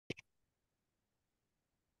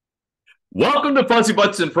Welcome to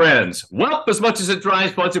Fuzzybutts and Friends. Well, as much as it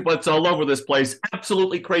drives Fuzzybutts all over this place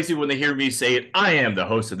absolutely crazy when they hear me say it, I am the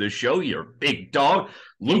host of this show, Yer Big Dog,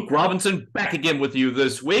 Luke Robinson, back again with you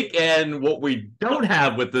this week. And what we don't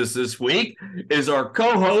have with us this week is our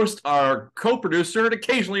co-host, our co-producer, and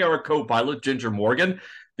occasionally our co-pilot, Ginger Morgan,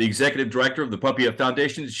 the executive director of the Puppy Up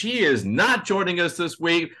Foundation. She is not joining us this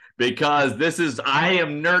week because I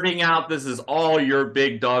am nerding out. This is all Yer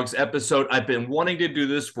Big Dog's episode. I've been wanting to do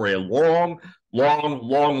this for a long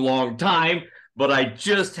time, but I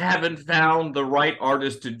just haven't found the right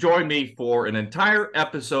artist to join me for an entire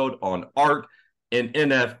episode on art and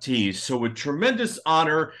NFTs. So with tremendous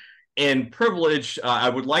honor and privilege, I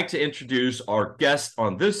would like to introduce our guest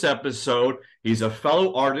on this episode. He's a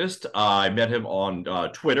fellow artist. I met him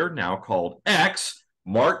on Twitter, now called X.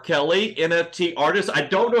 Mark Kelly, NFT artist. I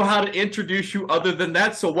don't know how to introduce you other than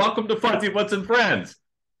that, so welcome to Fuzzybutts and Friends.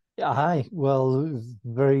 Yeah, hi. Well,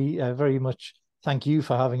 very much thank you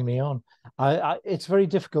for having me on. It's very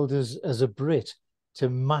difficult as a Brit to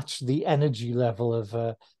match the energy level of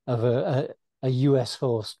a US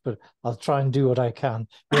host, but I'll try and do what I can.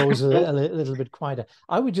 You're always a little bit quieter.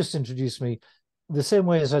 I would just introduce me the same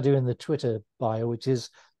way as I do in the Twitter bio, which is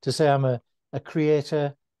to say I'm a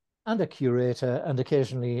creator and a curator and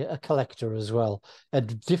occasionally a collector as well.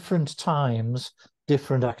 At different times,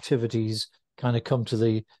 different activities kind of come to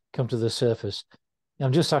the surface.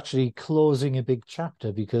 I'm just actually closing a big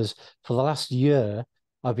chapter because for the last year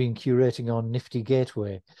I've been curating on Nifty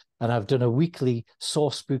Gateway, and I've done a weekly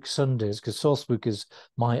Sourcebook Sundays because Sourcebook is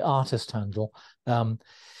my artist handle.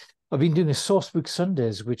 I've been doing a Sourcebook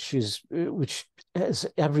Sundays, which is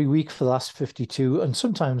every week for the last 52, and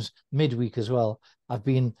sometimes midweek as well. I've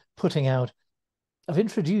been putting out. I've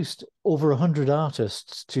introduced over 100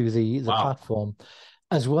 artists to the Wow. platform,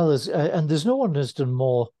 as well as and there's no one has done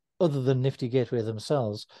more other than Nifty Gateway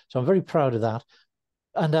themselves. So I'm very proud of that.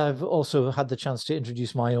 And I've also had the chance to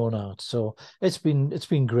introduce my own art. So it's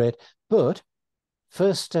been great. But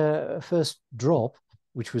first drop,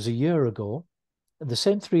 which was a year ago, the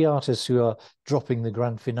same three artists who are dropping the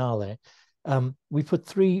grand finale, we put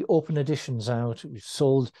 3 open editions out. We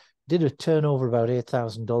did a turnover about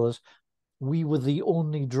 $8,000. We were the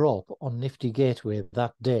only drop on Nifty Gateway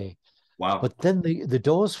that day. Wow. But then the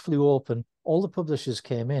doors flew open, all the publishers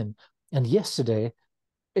came in, and yesterday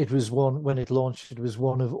it was when it launched, it was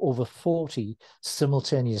one of over 40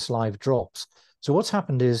 simultaneous live drops. So what's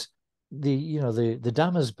happened is the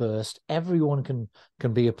dam has burst. Everyone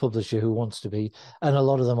can be a publisher who wants to be, and a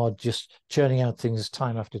lot of them are just churning out things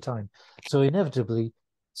time after time. So inevitably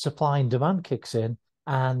supply and demand kicks in,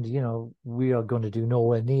 and we are going to do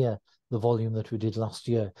nowhere near the volume that we did last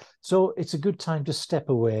year. So it's a good time to step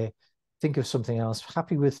away, think of something else.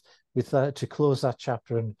 Happy with that, to close that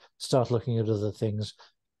chapter and start looking at other things.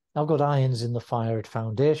 I've got irons in the fire at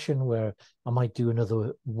Foundation, where I might do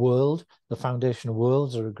another world. The Foundation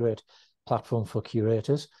Worlds are a great platform for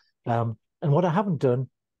curators. And what I haven't done,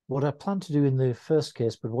 what I planned to do in the first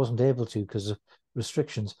case, but wasn't able to because of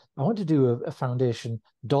restrictions, I want to do a Foundation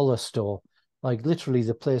dollar store, like literally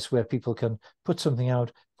the place where people can put something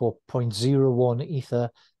out for 0.01 Ether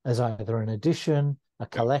as either an edition, a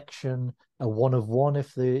collection, a one of one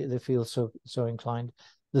if they feel so inclined.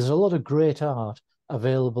 There's a lot of great art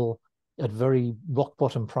available at very rock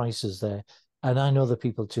bottom prices there, and I know the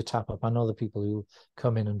people to tap up. I know the people who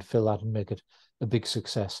come in and fill that and make it a big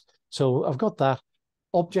success. So I've got that.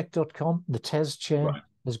 Object.com, the Tez chain, right,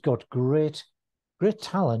 has got great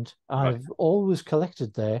talent. I've always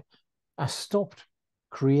collected there. I stopped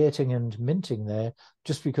creating and minting there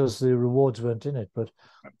just because the rewards weren't in it. But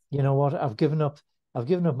you know what? I've given up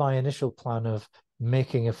my initial plan of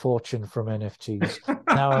making a fortune from NFTs.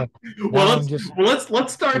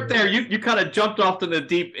 Let's start there. You kind of jumped off to the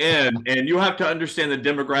deep end, and you have to understand the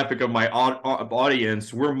demographic of my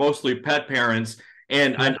audience. We're mostly pet parents,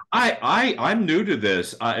 and yeah. I'm new to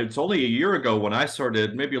this. It's only a year ago when I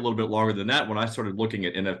started, maybe a little bit longer than that, when I started looking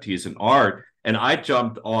at NFTs and art. And I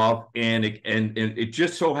jumped off, and it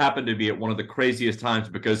just so happened to be at one of the craziest times,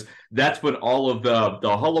 because that's when all of the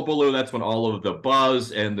hullabaloo, that's when all of the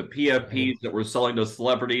buzz and the PFPs that were selling to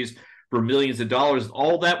celebrities for millions of dollars,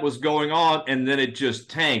 all that was going on, and then it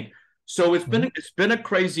just tanked. So it's been a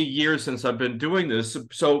crazy year since I've been doing this.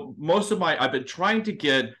 So I've been trying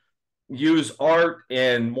to use art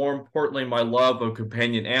and, more importantly, my love of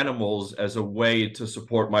companion animals as a way to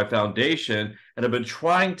support my foundation, and I've been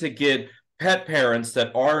trying to get pet parents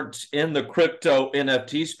that aren't in the crypto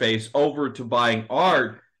NFT space over to buying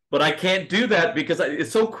art, but I can't do that because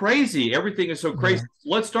it's so crazy. Everything is so crazy.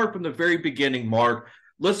 Yeah. Let's start from the very beginning, Mark.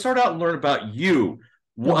 Let's start out and learn about you.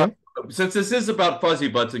 Okay. since this is about fuzzy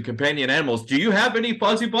butts and companion animals, do you have any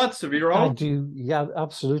fuzzy butts of your I own? do, yeah,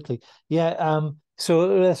 absolutely. Yeah, so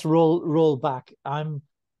let's roll back. I'm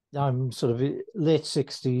sort of late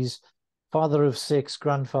 60s, father of six,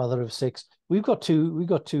 grandfather of six. We've got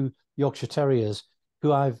two Yorkshire Terriers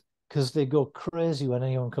who I've because they go crazy when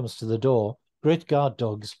anyone comes to the door. Great guard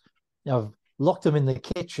dogs. I've locked them in the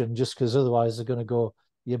kitchen just because otherwise they're going to go,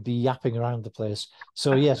 you'd be yapping around the place.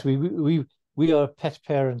 So yes, we are pet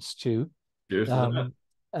parents too. Cheers to that. Um,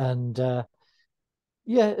 and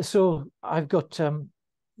yeah, so I've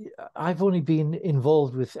only been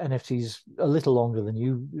involved with NFTs a little longer than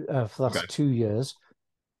you, for Okay. that's 2 years.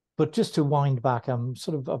 But just to wind back,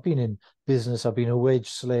 I've been in business, I've been a wage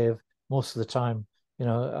slave most of the time.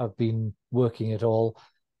 I've been working at all,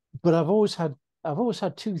 but I've always had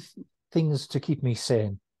two things to keep me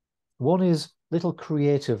sane. One is little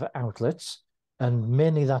creative outlets, and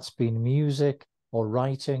mainly that's been music or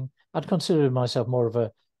writing. I'd consider myself more of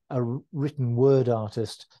a written word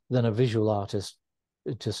artist than a visual artist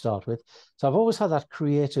to start with. So I've always had that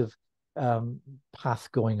creative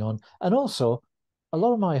path going on. And also, a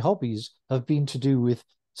lot of my hobbies have been to do with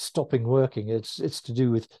stopping working. It's to do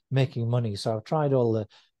with making money. So I've tried all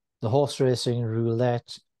the horse racing,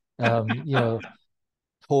 roulette, you know,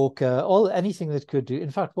 poker, all anything that could do. In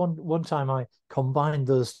fact, one time I combined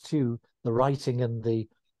those two, the writing and the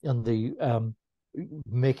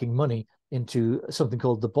making money, into something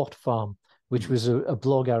called the Bot Farm, which was a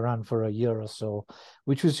blog I ran for a year or so,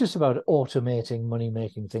 which was just about automating money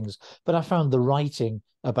making things. But I found the writing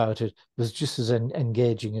about it was just as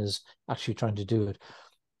engaging as actually trying to do it.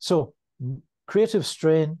 So creative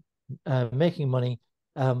strain, making money.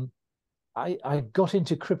 Um, I got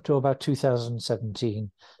into crypto about 2017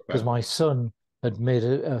 because Okay. my son had made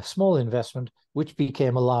a small investment, which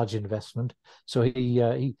became a large investment. So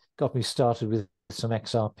he got me started with some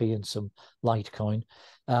XRP and some Litecoin,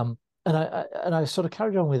 and I sort of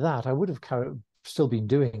carried on with that. I would have still been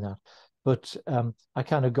doing that, but I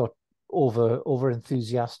kind of got over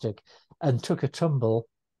enthusiastic and took a tumble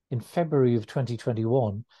in February of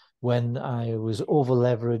 2021 when I was over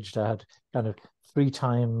leveraged. I had kind of 3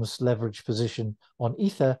 times leverage position on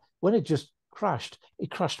Ether. When it just crashed,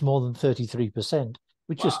 it crashed more than 33%,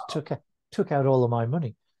 which just Wow. took out all of my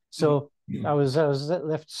money. So I was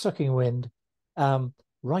left sucking wind. Um,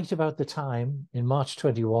 right about the time in March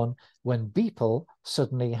 21 when Beeple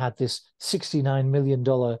suddenly had this $69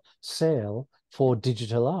 million sale for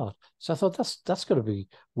digital art. So I thought that's got to be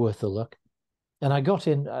worth a look. And I got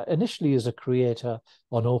in initially as a creator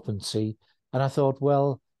on OpenSea, and I thought,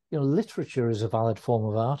 well, literature is a valid form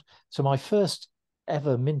of art. So my first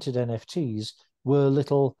ever minted NFTs were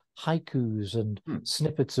little haikus and Hmm.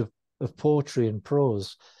 snippets of poetry and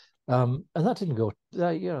prose. And that didn't go,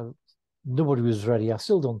 nobody was ready. I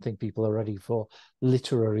still don't think people are ready for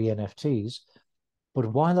literary NFTs.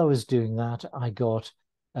 But while I was doing that, I got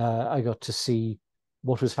to see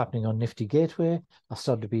what was happening on Nifty Gateway. I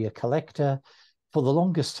started to be a collector. For the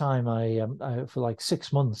longest time, for like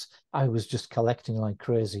 6 months, I was just collecting like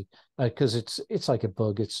crazy because it's like a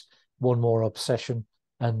bug. It's one more obsession,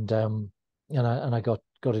 and I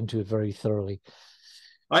got into it very thoroughly.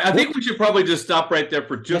 I think But we should probably just stop right there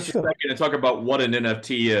for yeah, just a sure, second and talk about what an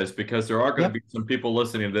NFT is, because there are going to yep. be some people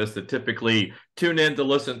listening to this that typically tune in to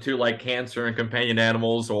listen to like cancer and companion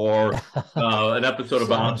animals or an episode I'm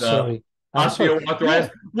about sorry, I'm sorry. osteoarthritis. Yeah,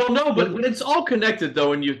 Well, no, well, but it's all connected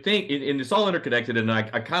though, and you think, and it's all interconnected. And I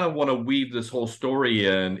kind of want to weave this whole story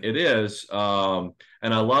in. It is, and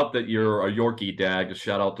I love that you're a Yorkie dad. Just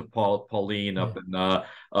shout out to Pauline yeah.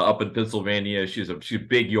 up in Pennsylvania. She's a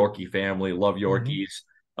big Yorkie family. Love Hmm. Yorkies.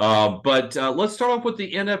 But let's start off with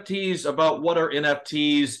the NFTs. About what are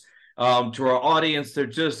NFTs to our audience?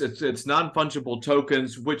 It's non-fungible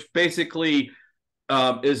tokens, which basically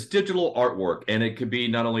is digital artwork, and it could be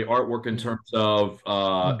not only artwork in Yeah. terms of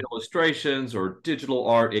Mm. illustrations or digital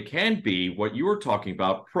art. It can be what you were talking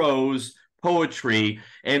about, prose, poetry,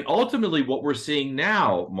 and ultimately what we're seeing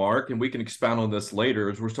now, Mark, and we can expound on this later,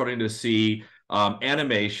 is we're starting to see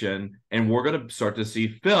animation, and we're going to start to see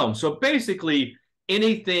film. So basically,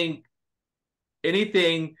 anything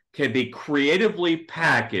anything can be creatively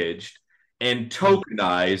packaged and Mm.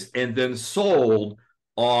 tokenized and then sold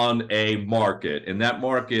on a market. And that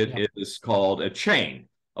market Yep. is called a chain,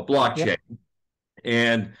 a Yep. blockchain.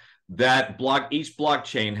 And each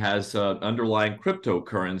blockchain has an underlying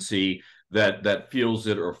cryptocurrency that fuels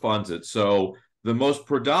it or funds it. So the most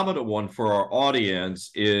predominant one for our audience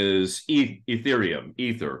is Ethereum,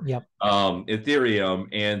 Ether, Yep. Ethereum,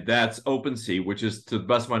 and that's OpenSea, which is, to the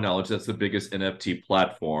best of my knowledge, that's the biggest NFT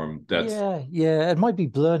platform. That's Yeah. It might be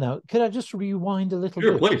blur now. Could I just rewind a little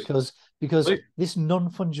sure, bit please, because please, this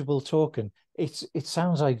non-fungible token, it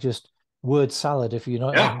sounds like just word salad if you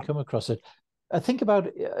not yeah, even come across it. Think about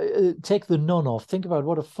take the none off. Think about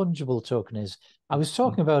what a fungible token is. I was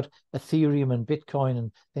talking about Ethereum and Bitcoin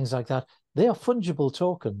and things like that. They are fungible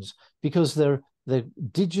tokens because they're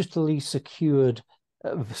digitally secured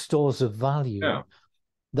stores of value. yeah,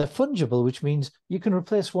 They're fungible, which means you can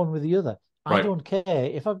replace one with the other. I right, don't care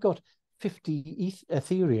if I've got 50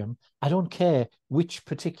 Ethereum. I don't care which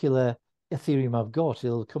particular Ethereum I've got.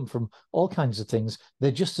 It'll come from all kinds of things.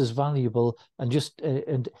 They're just as valuable and just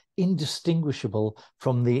and indistinguishable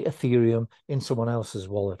from the Ethereum in someone else's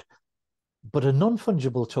wallet. But a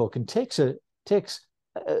non-fungible token takes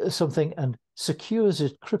something and secures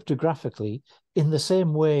it cryptographically in the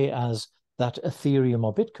same way as that Ethereum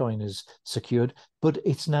or Bitcoin is secured, but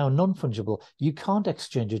it's now non-fungible. You can't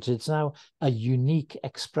exchange it. It's now a unique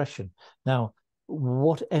expression. Now,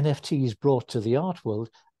 what NFTs brought to the art world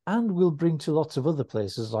and will bring to lots of other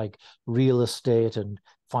places like real estate and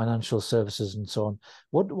financial services and so on,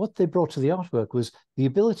 what they brought to the artwork was the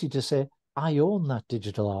ability to say, I own that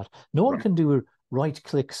digital art. No one right. can do a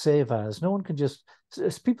right-click save as. No one can just,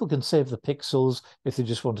 people can save the pixels if they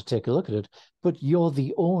just want to take a look at it, but you're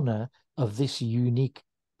the owner of this unique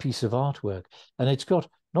piece of artwork. And it's got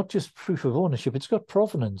not just proof of ownership, it's got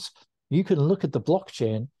provenance. You can look at the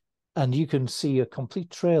blockchain and you can see a complete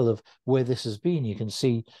trail of where this has been. You can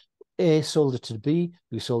see A sold it to B,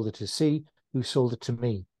 who sold it to C, who sold it to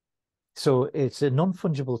me. So it's a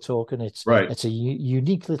non-fungible token. Right. It's a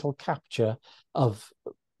unique little capture of,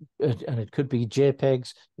 and it could be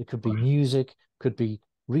JPEGs, it could be music, could be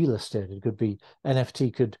real estate, it could be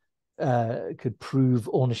NFT, could prove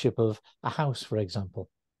ownership of a house, for example.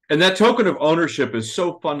 And that token of ownership is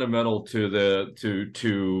so fundamental to the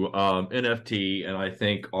to NFT and I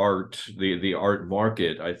think art, the art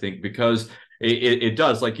market. I think because it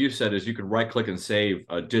does, like you said, is you can right click and save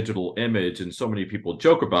a digital image, and so many people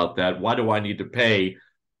joke about that. Why do I need to pay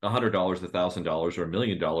 $100, $1,000, or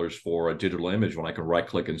 $1,000,000 for a digital image when I can right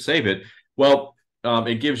click and save it? Well,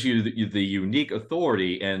 it gives you the unique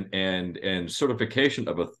authority and certification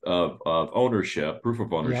of ownership, proof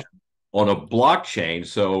of ownership Yep. on a blockchain.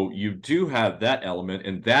 So you do have that element,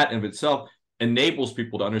 and that in of itself enables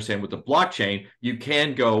people to understand with the blockchain, you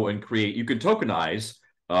can go and create, you can tokenize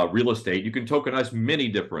real estate, you can tokenize many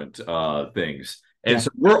different things. And Yep.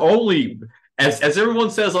 so we're only, as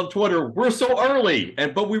everyone says on Twitter, we're so early,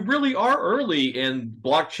 but we really are early in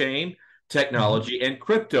blockchain Mhm. technology and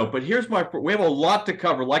crypto. But here's we have a lot to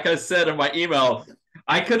cover. Like I said in my email,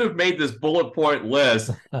 I could have made this bullet point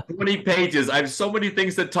list 20 pages. I have so many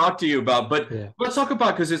things to talk to you about, but Yeah. let's talk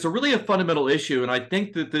about, because it's a really a fundamental issue, and I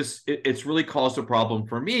think that it's really caused a problem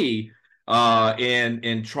for me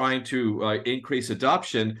in trying to increase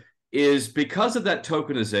adoption, is because of that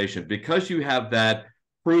tokenization, because you have that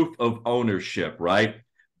proof of ownership, right?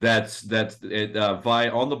 That's it,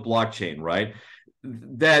 via on the blockchain, right?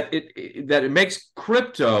 That it makes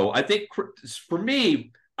crypto. I think for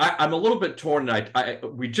me, I'm a little bit torn.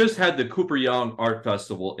 We just had the Cooper Young Art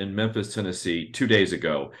Festival in Memphis, Tennessee, 2 days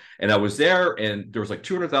ago, and I was there, and there was like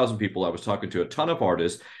 200,000 people. I was talking to a ton of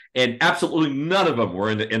artists, and absolutely none of them were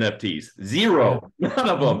into NFTs. Yeah. Zero, none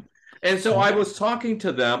of Mm. them. And so Yeah. I was talking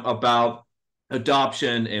to them about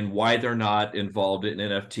adoption and why they're not involved in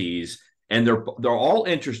NFTs, and they're all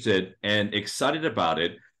interested and excited about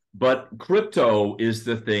it. But crypto is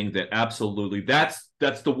the thing that absolutely that's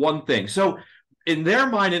the one thing. So in their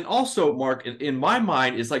mind, and also Mark, in my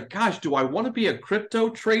mind, is like, gosh, do I want to be a crypto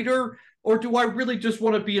trader, or do I really just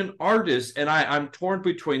want to be an artist? And I'm torn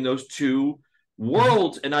between those two Mhm.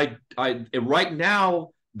 worlds. And I right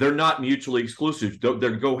now they're not mutually exclusive.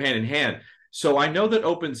 They go hand in hand. So I know that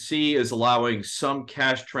OpenSea is allowing some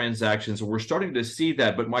cash transactions, and we're starting to see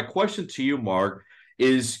that. But my question to you, Mark,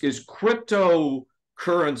 is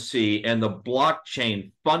cryptocurrency and the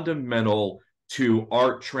blockchain fundamental to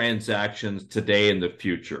art transactions today and the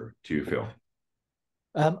future, do you feel?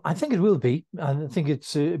 I think it will be. I think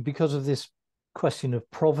it's because of this question of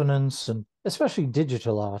provenance and especially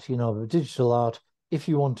digital art. Digital art, if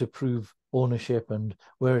you want to prove ownership and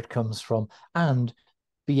where it comes from and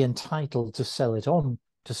be entitled to sell it on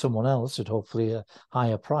to someone else at hopefully a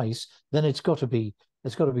higher price, then it's got to be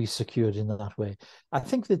secured in that way. I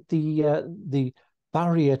think that the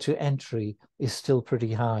barrier to entry is still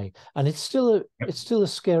pretty high, and it's still a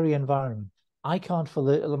scary environment. I can't for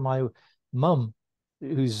my mum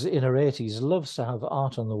who's in her 80s, loves to have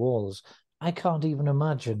art on the walls. I can't even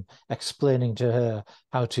imagine explaining to her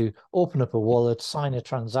how to open up a wallet, sign a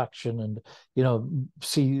transaction, and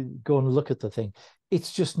go and look at the thing.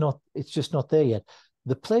 It's just not there yet.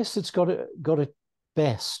 The place that's got it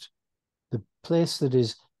best, the place that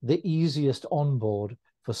is the easiest onboard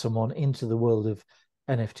for someone into the world of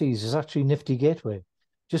NFTs is actually Nifty Gateway,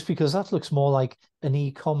 just because that looks more like an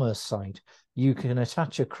e-commerce site. You can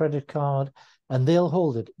attach a credit card and they'll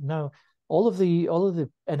hold it. Now, all of the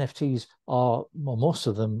NFTs are, well, most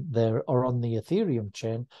of them there are on the Ethereum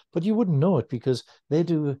chain, but you wouldn't know it because they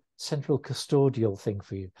do a central custodial thing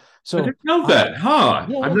for you. So I didn't know that, huh?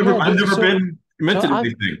 yeah, I've yeah. never So been minted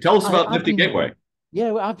anything. Tell us about I've Nifty been Gateway.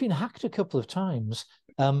 yeah, I've been hacked a couple of times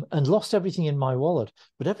and lost everything in my wallet,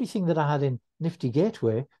 but everything that I had in Nifty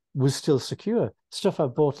Gateway was still secure. Stuff I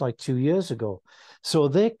bought like 2 years ago. So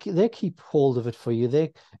they keep hold of it for you.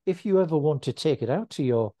 If you ever want to take it out to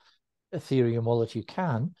your Ethereum wallet, you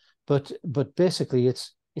can, but basically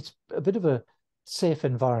it's a bit of a safe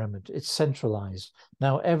environment. It's centralized.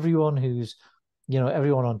 Now everyone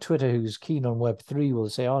on Twitter who's keen on Web3 will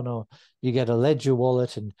say, oh no, you get a ledger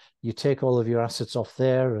wallet and you take all of your assets off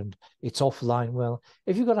there and it's offline. Well,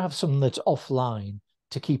 if you've got to have something that's offline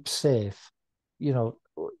to keep safe,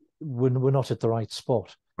 we're not at the right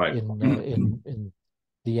spot Right. in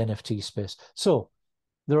the NFT space. So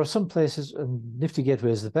there are some places, and Nifty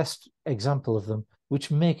Gateway is the best example of them,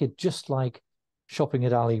 which make it just like shopping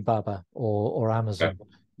at Alibaba or Amazon. Okay.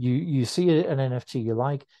 You see an NFT you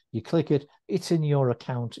like, you click it, it's in your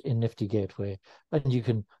account in Nifty Gateway, and you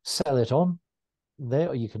can sell it on there,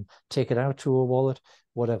 or you can take it out to a wallet,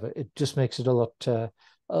 whatever. It just makes it a lot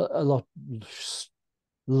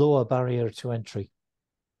lower barrier to entry.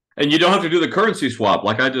 And you don't have to do the currency swap.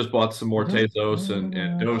 Like I just bought some more Tezos and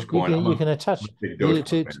Dogecoin. You can attach big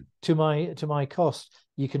Dogecoin fan. to my cost.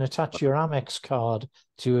 You can attach your Amex card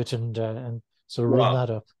to it and sort of run Wow.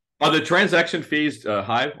 that up. Are the transaction fees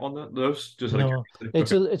high on those? Just No,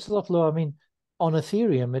 it's a lot lower. I mean, on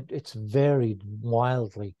Ethereum, it's varied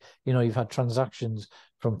wildly. You've had transactions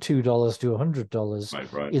from $2 to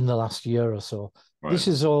 $100 right. in the last year or so. Right. This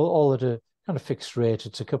is all at a kind of fixed rate.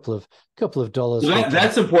 It's a couple of dollars. Well,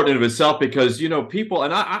 that's important in itself because people,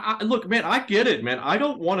 and I look, man, I get it, man. I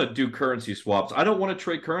don't want to do currency swaps. I don't want to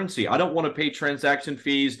trade currency. I don't want to pay transaction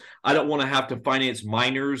fees. I don't want to have to finance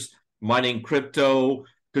miners mining crypto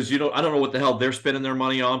because I don't know what the hell they're spending their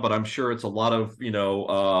money on, but I'm sure it's a lot of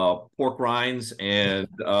pork rinds and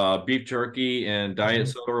beef jerky and diet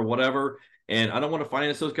soda or whatever. And I don't want to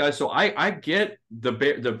finance those guys. So I get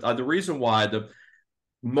the reason why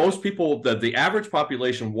most people, the average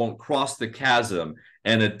population won't cross the chasm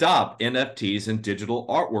and adopt NFTs and digital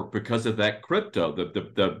artwork because of that crypto,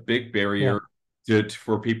 the big barrier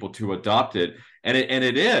for people to adopt it. And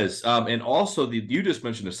it is. And also you just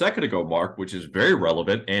mentioned a second ago, Mark, which is very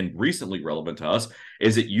relevant and recently relevant to us,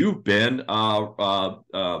 is that you've been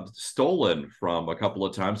stolen from a couple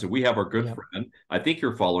of times. And we have our good friend, I think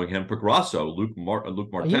you're following him, Pagrasso, Luke Martin.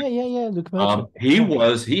 Yeah, Luke Martin.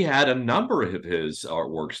 He had a number of his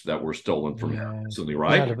artworks that were stolen from him recently,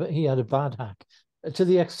 right? He had a bad hack to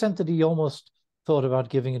the extent that he almost thought about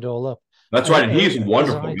giving it all up. That's right. And he's a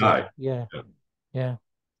wonderful guy. Yeah.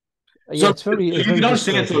 So it's very. You can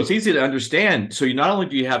understand. So it's easy to understand. So not only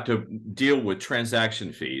do you have to deal with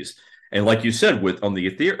transaction fees, and like you said, on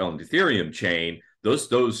the Ethereum chain,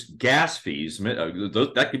 those gas fees,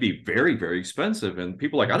 that could be very, very expensive. And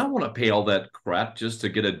people are like, I don't want to pay all that crap just to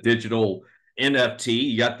get a digital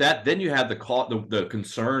NFT. You got that. Then you have the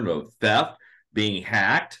concern of theft, being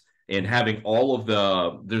hacked, and having all of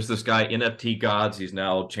there's this guy NFT Gods. He's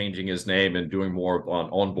now changing his name and doing more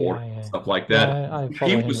on board stuff like that.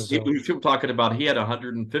 He was people talking about he had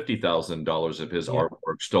 $150,000 of his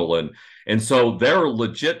artwork stolen, and so there are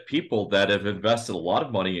legit people that have invested a lot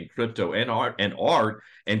of money in crypto and art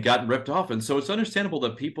and gotten ripped off. And so it's understandable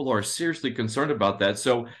that people are seriously concerned about that.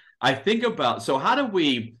 So I think about how do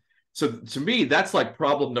we. So to me, that's like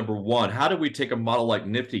problem number one. How do we take a model like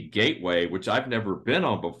Nifty Gateway, which I've never been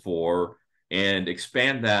on before, and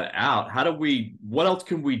expand that out? What else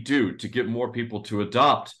can we do to get more people to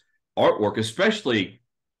adopt artwork, especially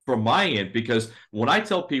from my end? Because when I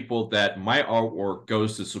tell people that my artwork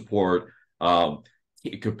goes to support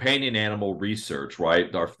companion animal research,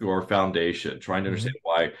 right? Our foundation, trying to understand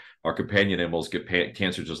why our companion animals get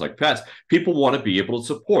cancer just like pets. People want to be able to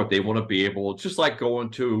support. They want to be able, just like I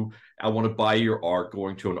want to buy your art,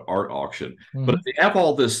 going to an art auction. But if they have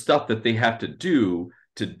all this stuff that they have to do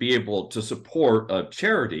to be able to support a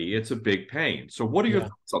charity, it's a big pain. So what are your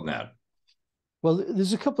thoughts on that? Well,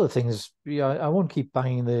 there's a couple of things. I won't keep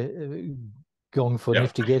banging going for Yeah.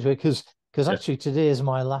 Nifty Gateway because Yeah. actually today is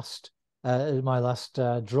my last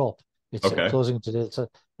drop. It's Okay. closing today. It's a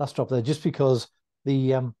last drop there just because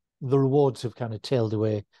the rewards have kind of tailed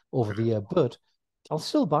away over the year, but I'll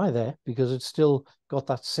still buy there because it's still got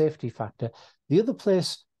that safety factor. The other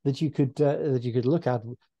place that you could look at,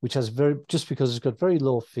 which has just because it's got very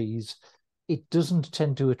low fees, it doesn't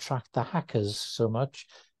tend to attract the hackers so much,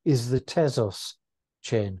 is the Tezos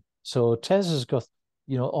chain. So Tez has got,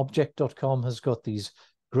 object.com has got these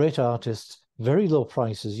great artists, very low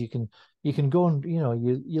prices. You can go and,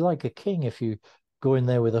 you're like a king if you go in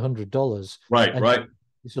there with $100 Right. and Right.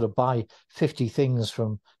 you sort of buy 50 things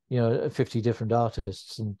from 50 different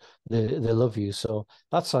artists, and they love you. So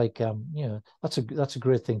that's like that's a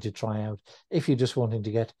great thing to try out if you're just wanting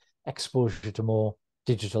to get exposure to more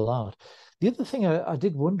digital art. The other thing I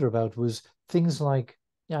did wonder about was things like,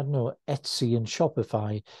 I don't know, Etsy and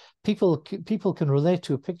Shopify. People can relate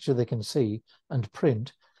to a picture they can see and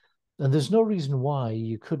print, and there's no reason why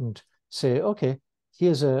you couldn't say, okay,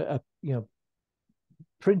 here's a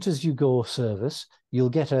print as you go service. You'll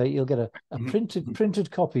get a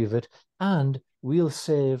printed copy of it, and we'll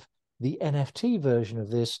save the NFT version of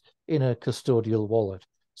this in a custodial wallet,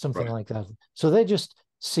 something Right. like that. So they just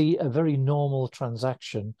see a very normal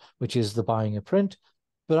transaction, which is the buying a print,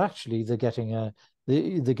 but actually they're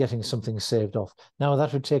getting something saved off. Now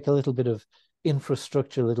that would take a little bit of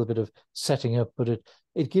infrastructure, a little bit of setting up, but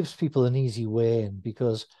it gives people an easy way in,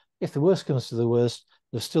 because if the worst comes to the worst,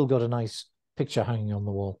 they've still got a nice picture hanging on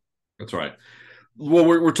the wall. That's right. Well,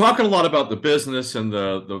 we're talking a lot about the business and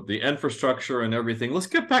the infrastructure and everything. Let's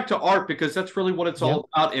get back to art, because that's really what it's all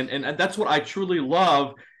about, and that's what I truly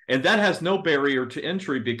love. And that has no barrier to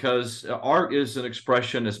entry, because art is an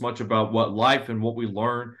expression as much about what life and what we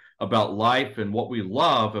learn about life and what we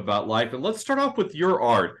love about life. And let's start off with your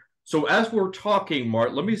art. So as we're talking,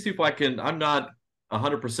 Mart, let me see if I can. I'm not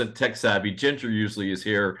 100% tech savvy. Ginger usually is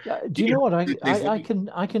here. Do you know what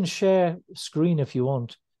I can share screen if you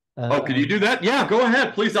want. Oh, can you do that? Yeah, go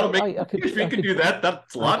ahead, please. That'll make if you can do that.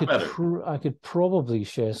 That's a lot better. I could probably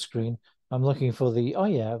share screen. I'm looking for the. Oh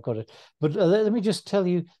yeah, I've got it. But let me just tell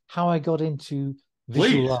you how I got into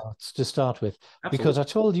visual arts to start with, because I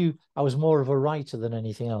told you I was more of a writer than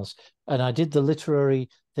anything else, and I did the literary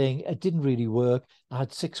thing. It didn't really work. I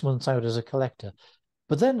had 6 months out as a collector,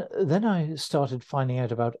 but then I started finding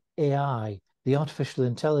out about AI, the artificial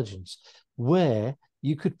intelligence, where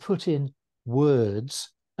you could put in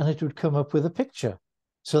words and it would come up with a picture.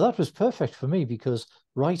 So that was perfect for me, because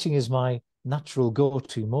writing is my natural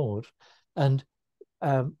go-to mode, and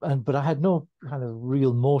but I had no kind of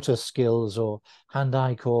real motor skills or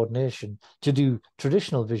hand-eye coordination to do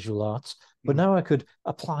traditional visual arts. But now I could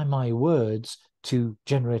apply my words to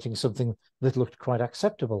generating something that looked quite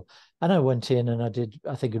acceptable. And I went in and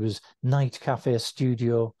I think it was Night Cafe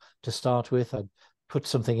Studio to start with. I'd put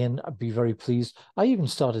something in, I'd be very pleased. I even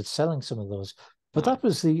started selling some of those. But that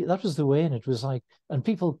was the way in. It was like, and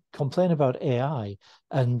people complain about AI,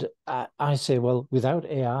 and I say, well, without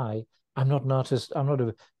AI, I'm not an artist. I'm not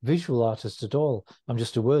a visual artist at all. I'm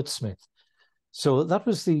just a wordsmith. So that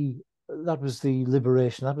was the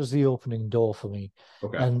liberation. That was the opening door for me.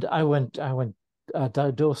 Okay. And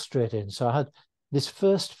I dove straight in. So I had this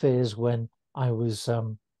first phase when I was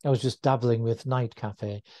just dabbling with Night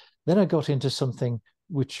Cafe. Then I got into something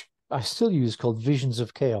which I still use called Visions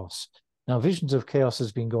of Chaos. Now, Visions of Chaos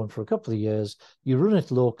has been going for a couple of years. You run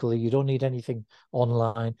it locally. You don't need anything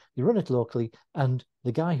online. You run it locally. And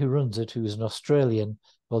the guy who runs it, who is an Australian,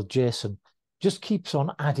 well, Jason, just keeps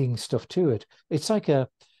on adding stuff to it. It's like a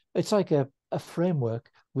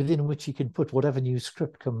framework within which you can put whatever new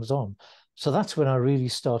script comes on. So that's when I really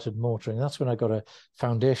started motoring. That's when I got a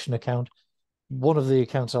foundation account. One of the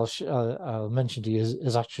accounts I'll mention to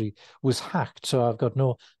you was hacked, so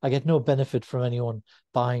I get no benefit from anyone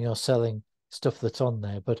buying or selling stuff that's on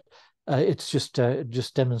there. But it's just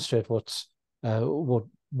demonstrate what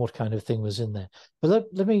kind of thing was in there. But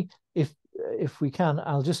let me, if we can,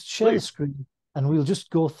 I'll just share the screen and we'll just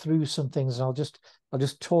go through some things. And I'll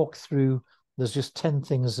just talk through. There's just 10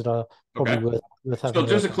 things that are probably worth having. So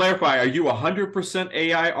just to clarify, are you 100%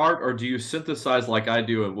 AI art, or do you synthesize like I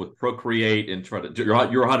do with Procreate and try to? You're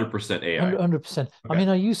 100% AI. 100%. Okay. I mean,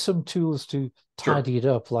 I use some tools to tidy it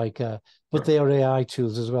up, but they are AI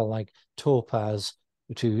tools as well, like Topaz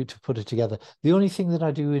to put it together. The only thing that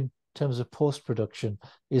I do in terms of post-production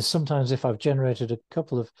is sometimes if I've generated a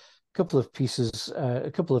couple of pieces,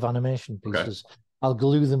 a couple of animation pieces, I'll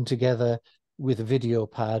glue them together with a video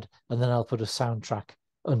pad, and then I'll put a soundtrack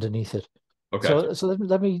underneath it. Okay. So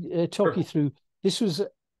let me talk you through. This was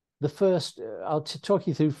the first. I'll talk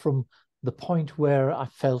you through from the point where I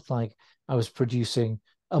felt like I was producing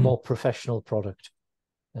a more professional product.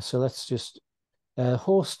 So let's just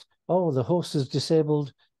host. Oh, the host is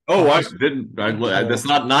disabled. Oh, I didn't. That's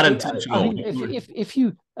not I intentional. mean, if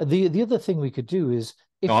you the other thing we could do is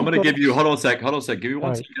No, if I'm you've going to got give you. Hold on a sec. Hold on a sec. Give me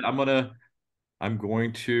one all right, second. I'm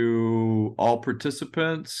going to all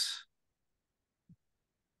participants.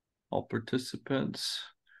 All participants.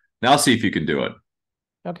 Now see if you can do it.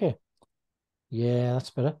 okay, yeah,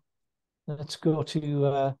 that's better. Let's go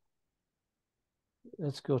to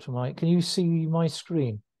my. Can you see my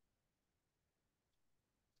screen?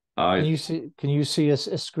 Uh, Can you see a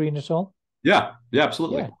screen at all? yeah, yeah,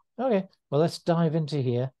 absolutely. Yeah. Okay. Well, let's dive into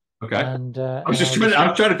here, Okay. and I was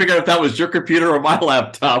trying to figure out if that was your computer or my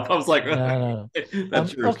laptop. I was like, no.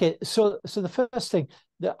 that's yours. Okay. So the first thing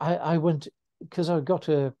that I went because I got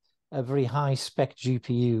a very high spec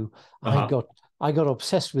GPU. Uh-huh. I got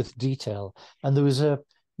obsessed with detail, and there was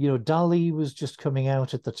DALL-E was just coming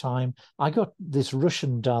out at the time. I got this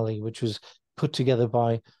Russian DALL-E, which was put together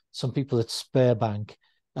by some people at Sparebank,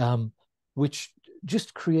 which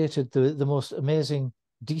just created the most amazing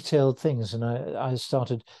detailed things, and I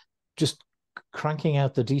started just cranking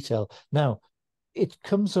out the detail. Now it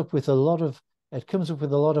comes up with a lot of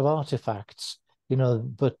artifacts,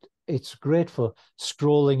 but it's great for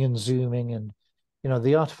scrolling and zooming, and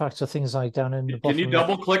the artifacts are things like down in the Can you bottom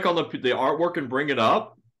double left. click on the artwork and bring it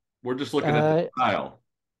up? We're just looking at the Uh, style.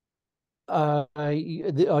 are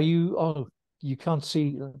you? Oh, you can't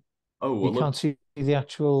see. Oh, You well, look. can't see the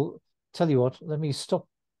actual. Tell you what. Let me Wait, stop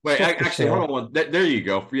the actually, hold share. on one. There you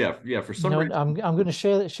go. Yeah, yeah. For some No, reason, I'm going to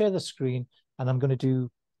share the screen, and I'm going to do.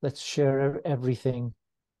 Let's share everything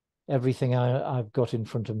I've got in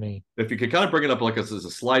front of me. if you could kind of bring it up like as a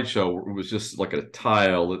slideshow, it was just like a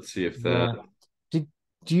tile. Let's see if that. Yeah. Did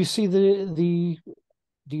do you see the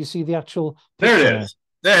do you see the actual There picture it now? is.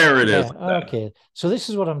 There it is. Yeah. Okay. So this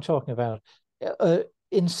is what I'm talking about.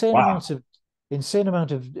 Insane Wow. amounts of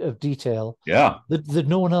of detail Yeah. that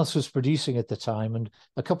no one else was producing at the time, and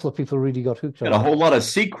a couple of people really got hooked Got on a it. whole lot of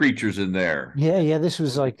sea creatures in there. Yeah. This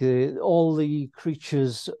was like all the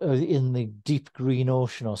creatures in the deep green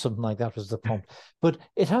ocean or something like that was the prompt. But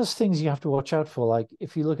it has things you have to watch out for. Like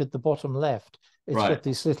if you look at the bottom left, it's Right. got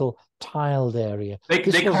this little tiled area. They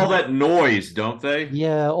This call wasn't, that noise, don't they?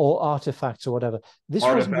 yeah, or artifacts or whatever. This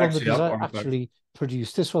wasn't one Artifacts. that was Yep. Artifacts. actually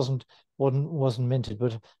produced. This wasn't minted.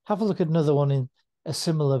 But have a look at another one in a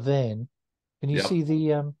similar vein. Can you Yep. see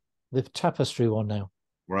the tapestry one now?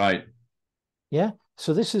 Right. Yeah.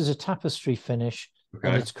 So this is a tapestry finish, and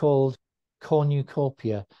Okay. it's called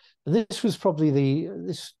cornucopia. And this was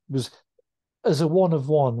as a one of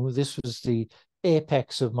one. This was the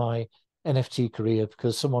apex of my NFT career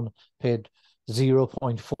because someone paid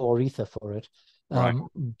 0.4 ether for it Right.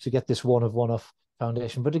 to get this one of one off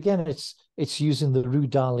foundation. But again, it's using the Rue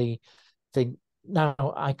Dali thing. Now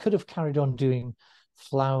I could have carried on doing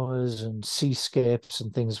flowers and seascapes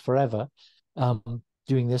and things forever,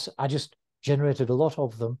 doing this. I just generated a lot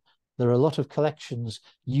of them. There are a lot of collections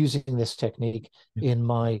using this technique in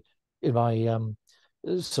my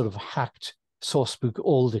sort of hacked sourcebook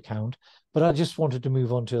old account, but I just wanted to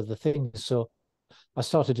move on to other things. So I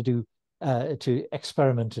started to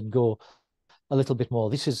experiment and go a little bit more.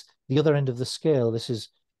 This is the other end of the scale. This is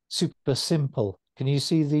super simple. Can you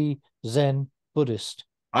see the Zen Buddhist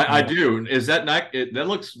I now? do. Is that night? That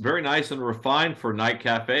looks very nice and refined for Night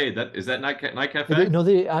Cafe. That is that Night Cafe? No,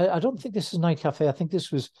 I don't think this is Night Cafe. I think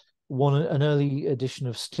this was an early edition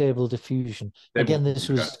of Stable Diffusion. Again, Table. this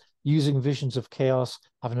Okay. was using visions of chaos,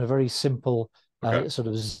 having a very simple Okay. sort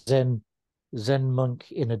of Zen monk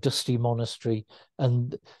in a dusty monastery.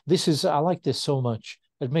 And I like this so much.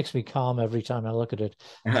 It makes me calm every time I look at it.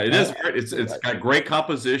 It is Uh, great. It's got great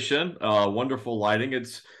composition, wonderful lighting.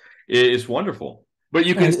 It's wonderful. But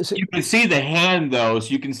so you can see the hand though,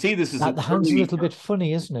 so you can see this is that an the hand's a early little bit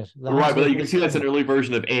funny, isn't it? The hand's right, a but little you can bit see that's an funny. early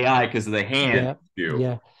version of AI because of the hand Yeah, view.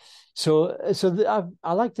 yeah.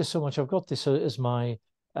 I like this so much. I've got this as my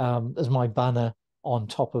banner on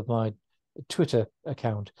top of my Twitter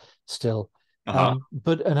account still. Uh-huh.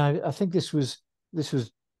 But I think this was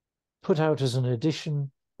put out as an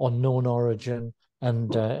edition on known origin and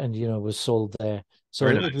was sold there. So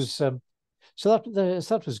Very it nice. was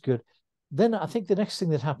that was good. Then I think the next thing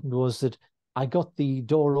that happened was that I got the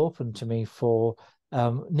door open to me for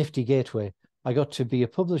Nifty Gateway. I got to be a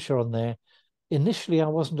publisher on there. Initially, I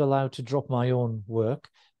wasn't allowed to drop my own work,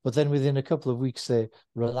 but then within a couple of weeks they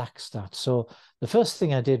relaxed that. So the first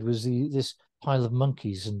thing I did was this pile of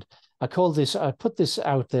monkeys, and I put this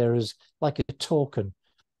out there as like a token.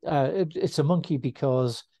 It's a monkey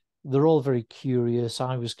because they're all very curious.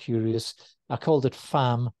 I was curious. I called it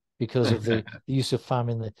FAM because of the use of fam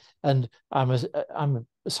in the. And I'm a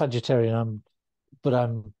Sagittarian. But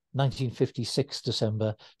I'm 1956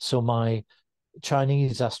 December, so my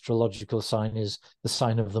Chinese astrological sign is the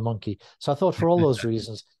sign of the monkey. So I thought for all those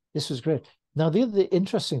reasons, this was great. Now, the other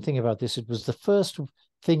interesting thing about this, it was the first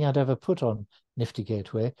thing I'd ever put on Nifty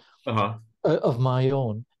Gateway of my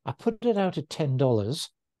own. I put it out at $10,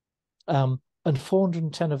 and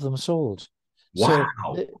 410 of them sold.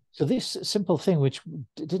 Wow. So this simple thing, which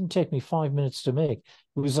didn't take me 5 minutes to make,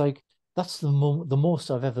 it was like, that's the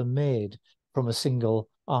most I've ever made from a single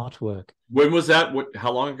artwork. When was that?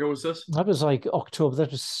 How long ago was this? That was like October.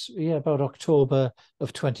 That was about October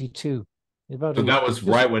of 22. So that was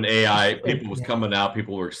right when AI people was coming out.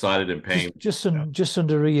 People were excited and paying just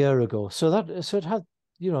under a year ago. So it had,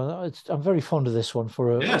 I'm very fond of this one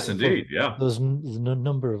for yes, indeed, yeah. There's a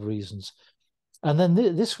number of reasons, and then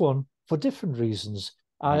this one for different reasons.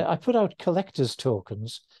 I put out collector's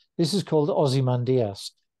tokens. This is called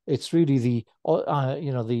Ozymandias. It's really the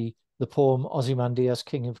poem Ozymandias,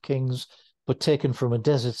 King of Kings, but taken from a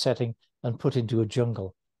desert setting and put into a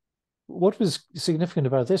jungle. What was significant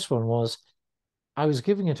about this one was I was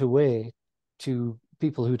giving it away to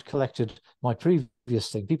people who'd collected my previous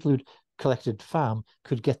thing. People who'd collected FAM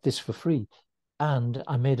could get this for free. And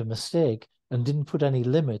I made a mistake and didn't put any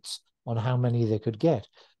limits on how many they could get.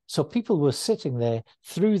 So people were sitting there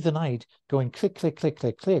through the night going click, click, click,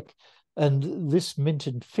 click, click. And this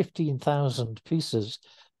minted 15,000 pieces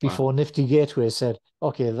before Nifty Gateway said,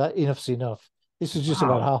 okay, that enough's enough. This is just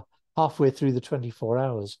about halfway through the 24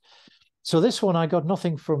 hours. So this one, I got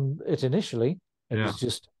nothing from it initially. It was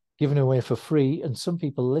just given away for free. And some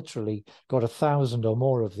people literally got 1,000 or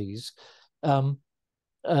more of these. And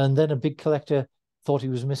then a big collector thought he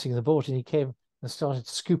was missing the boat, and he came and started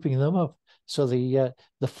scooping them up. So the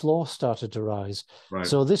floor started to rise. Right.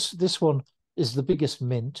 So this one is the biggest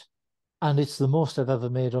mint. And it's the most I've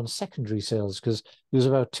ever made on secondary sales, because it was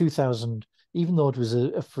about 2,000, even though it was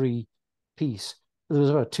a free piece, there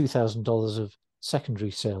was about $2,000 of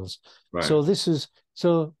secondary sales. Right.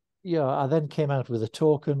 So I then came out with a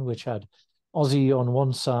token which had Aussie on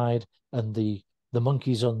one side and the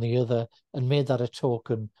monkeys on the other, and made that a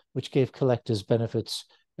token which gave collectors benefits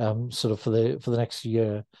sort of for the next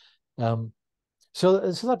year. So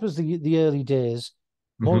that was the early days.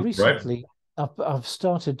 More recently, I've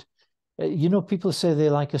started. People say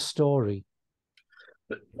they like a story,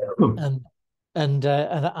 and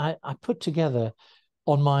I put together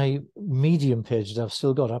on my Medium page that I've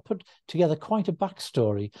still got. I put together quite a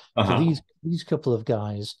backstory for these couple of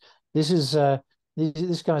guys. This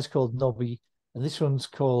guy's called Nobby, and this one's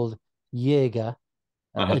called Jaeger.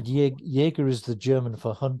 And Jaeger is the German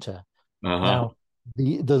for hunter. Now,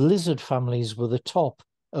 the lizard families were the top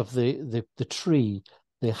of the tree,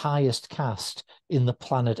 the highest caste in the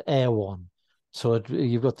planet Erewhon. So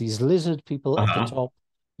you've got these lizard people at the top.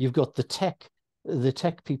 You've got the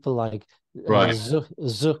tech people like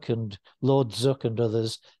Zuck and Lord Zuck and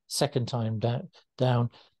others, second time down.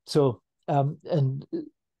 So and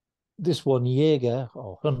this one, Jaeger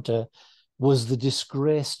or Hunter, was the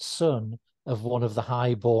disgraced son of one of the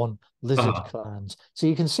highborn lizard clans. So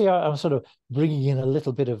you can see I'm sort of bringing in a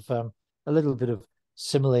little bit of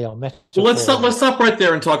simile or metaphor. Well, let's stop right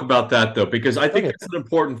there and talk about that, though, because I think it's an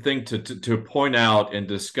important thing to point out and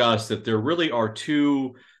discuss, that there really are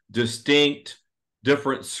two distinct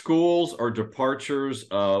different schools or departures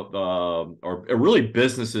of or really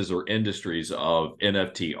businesses or industries of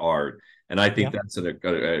NFT art. And I think that's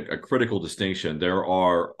a critical distinction. There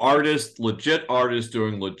are legit artists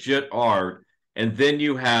doing legit art, and then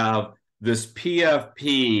you have this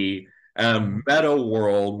PFP meta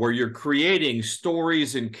world where you're creating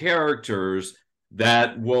stories and characters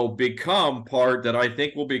that will become that I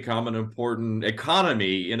think will become an important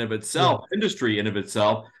economy in of itself, industry in of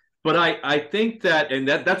itself. But I think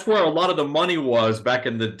that's where a lot of the money was back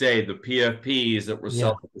in the day, the PFPs that were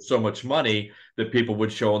selling for so much money that people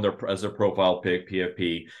would show on as their profile pic,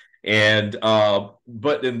 PFP. And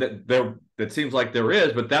but that seems like there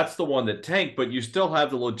is, but that's the one that tanked. But you still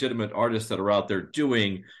have the legitimate artists that are out there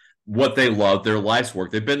doing what they love, their life's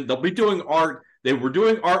work. They'll be doing art. They were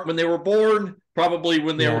doing art when they were born. Probably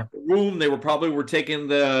when they were in the womb, they were taking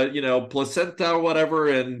the placenta or whatever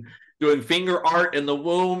and doing finger art in the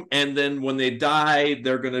womb, and then when they die,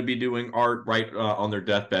 they're going to be doing art right on their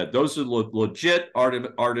deathbed. Those are legit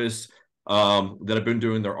artists that have been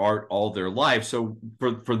doing their art all their life. So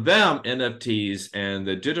for them, NFTs and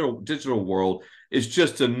the digital world is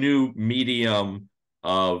just a new medium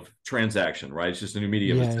of transaction, right? It's just a new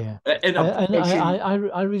medium. Yeah, yeah. And a And promotion.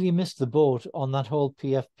 I really missed the boat on that whole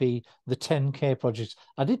PFP, the 10K project.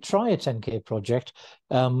 I did try a 10K project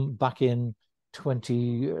back in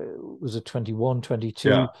 20, was it 21, Yeah.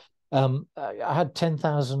 22. I had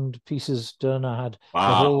 10,000 pieces done. I had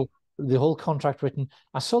Wow. the whole contract written.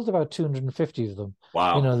 I sold about 250 of them,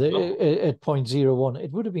 Wow. at point zero 0.01.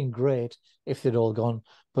 It would have been great if they'd all gone,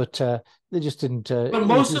 but they just didn't. But It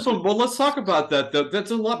most of was, them, well, let's talk about that. That's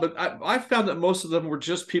a lot, but I found that most of them were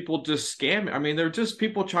just people just scamming. I mean, they're just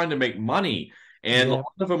people trying to make money, and a yeah.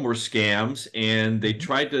 lot of them were scams. And they Mhm.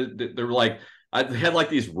 tried to. They were like, I had like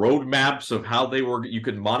these roadmaps of how they were. You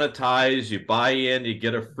could monetize, you buy in, you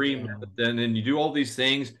get a free Yeah. method, and you do all these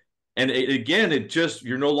things. And again, it just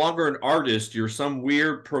you're no longer an artist. You're some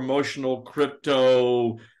weird promotional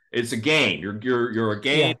crypto. It's a game. You're a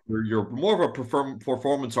game. Yeah. You're more of a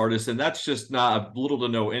performance artist, and that's just not a little to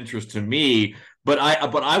no interest to me. But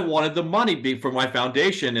I wanted the money for my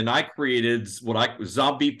foundation, and I created what I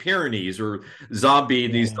zombie Pyrenees or these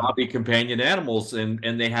Yeah. zombie companion animals, and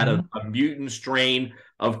they had Mhm. a mutant strain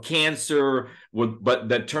of cancer but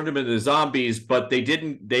that turned them into zombies, but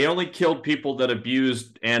they only killed people that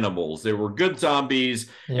abused animals. They were good zombies.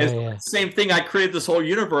 And Yeah. so Yeah. same thing, I created this whole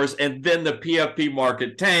universe, and then the PFP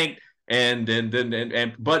market tanked, but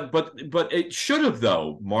it should have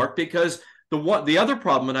though, Mark, because the other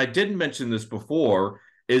problem, and I didn't mention this before,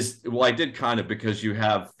 is, well, I did kind of, because you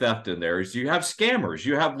have theft in there, is you have scammers,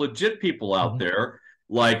 you have legit people out Mhm. there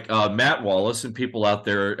like Matt Wallace and people out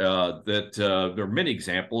there that there are many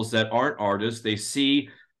examples that aren't artists. They see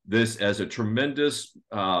this as a tremendous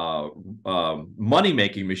money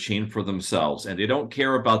making machine for themselves, and they don't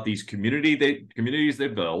care about these communities they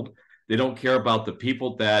build. They don't care about the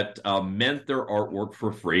people that meant their artwork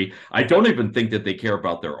for free. I don't even think that they care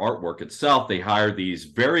about their artwork itself. They hire these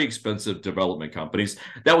very expensive development companies.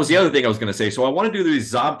 That was the other thing I was going to say. So I want to do these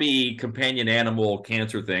zombie companion animal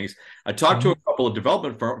cancer things. I talked to a Mhm. couple of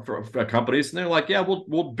development companies, and they're like, "Yeah,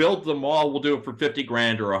 we'll build them all. We'll do it for 50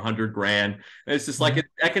 grand or 100 grand." And it's just like, Mhm.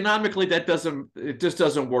 economically, it just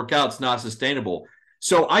doesn't work out. It's not sustainable.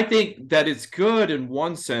 So I think that it's good in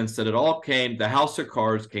one sense that it all came, the house of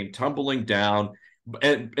cards came tumbling down,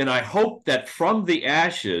 and I hope that from the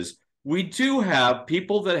ashes we do have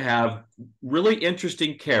people that have really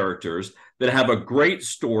interesting characters that have a great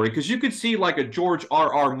story, because you could see like a George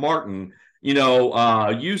R. R. Martin,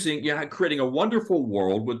 creating a wonderful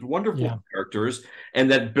world with wonderful Yeah. characters, and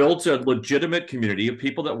that builds a legitimate community of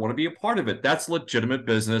people that want to be a part of it. That's legitimate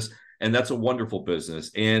business, and that's a wonderful business,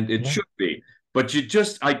 and it Yeah. should be. But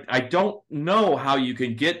I don't know how you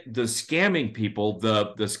can get the scamming people,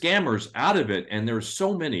 the scammers out of it, and there's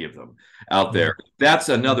so many of them out Yeah. there. That's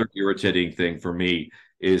Yeah. another irritating thing for me,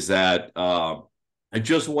 is that I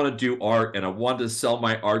just want to do art, and I want to sell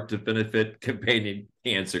my art to benefit companion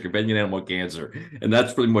animal cancer. And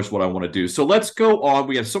that's pretty much what I want to do. So let's go on.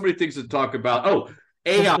 We have so many things to talk about. Oh,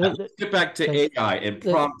 AI. Let, Let's get back to let, AI and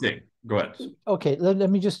let, prompting. Go ahead. okay, let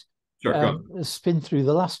me just Sure, go ahead. spin through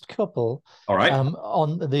the last couple. All right.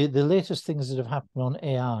 On the latest things that have happened on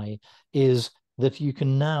AI is that you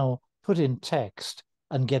can now put in text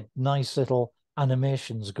and get nice little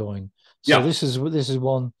animations going. So Yeah. this is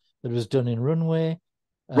one that was done in Runway.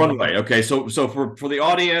 Runway. Um, Okay. So for the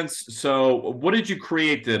audience, so what did you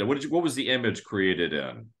create then? What was the image created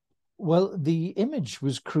in? well, the image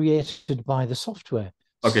was created by the software.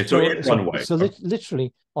 Okay, so in Runway. So Okay.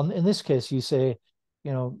 literally on in this case, you say,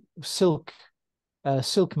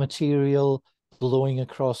 silk material blowing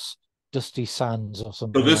across dusty sands or So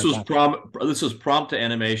something like that. this was prompt to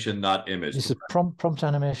animation, not image. This is prompt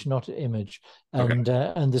animation, not image, Okay.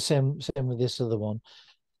 and the same with this other one.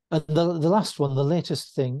 And the last one, the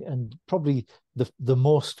latest thing, and probably the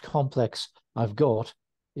most complex I've got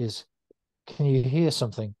is, can you hear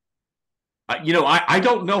something? I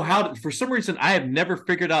don't know how to, for some reason I have never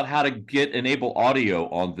figured out how to enable audio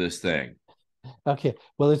on this thing. Okay,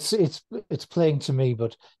 well, it's playing to me,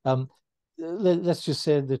 but let's just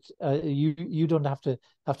say that you don't have to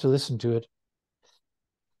listen to it.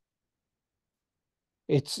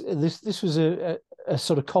 It's this was a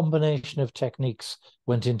sort of combination of techniques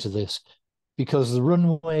went into this, because the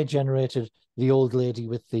Runway generated the old lady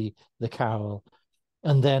with the cowl,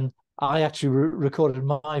 and then I actually recorded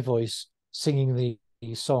my voice singing the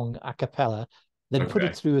song a cappella, then put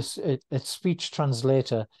it Okay. through a speech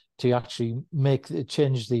translator to actually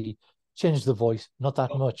change the change the voice, not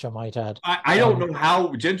that much, I might add. I don't know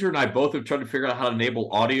how Ginger and I both have tried to figure out how to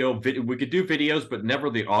enable audio. We could do videos, but never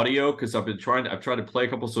the audio because I've tried to play a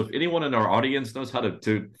couple. So if anyone in our audience knows how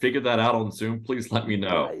to figure that out on Zoom, please let me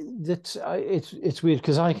know. It's weird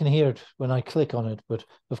because I can hear it when I click on it, but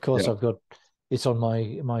of course Yeah. I've got it's on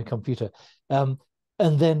my computer. And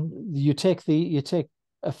then you take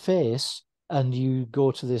a face and you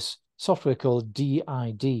go to this software called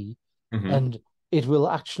DID, and it will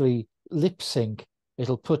actually lip sync.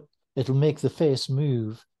 It'll make the face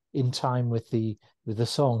move in time with the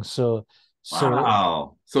song. So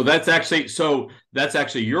Wow. So that's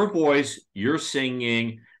actually your voice, you're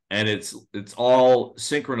singing, and it's all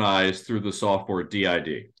synchronized through the software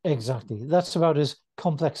DID. exactly, that's about as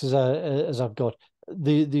complex as I've got.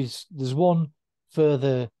 There's one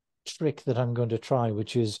further trick that I'm going to try,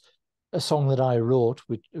 which is a song that I wrote,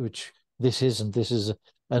 which this isn't. This is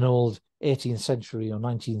an old 18th century or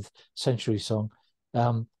 19th century song.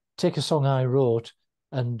 Take a song I wrote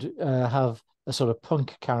and have a sort of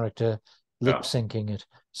punk character lip Yeah. syncing it.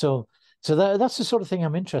 So that's the sort of thing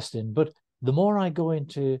I'm interested in. But the more I go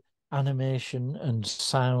into animation and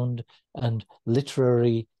sound and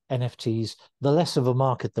literary NFTs, the less of a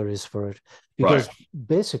market there is for it. Right. Because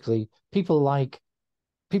basically people like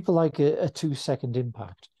a 2 second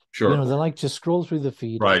impact. You know, Sure. they like to scroll through the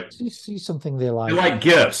feed, Right. see something they They like. like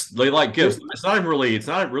gifts. They like They, gifts. It's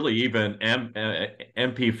not really even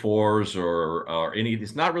MP4s or any.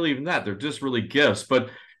 It's not really even that. They're just really gifts. But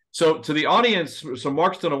so to the audience, so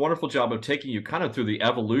Mark's done a wonderful job of taking you kind of through the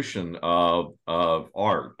evolution of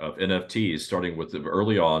art of NFTs, starting with the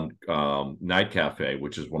early on Night Cafe,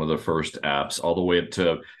 which is one of the first apps, all the way up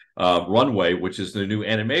to Runway, which is the new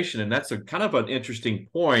animation, and that's a kind of an interesting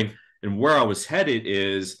point. And where I was headed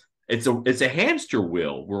is it's a hamster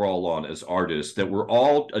wheel we're all on as artists, that we're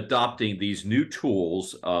all adopting these new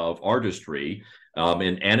tools of artistry,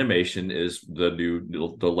 and animation is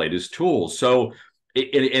the latest tool. So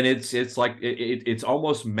it's like it's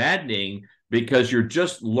almost maddening because you're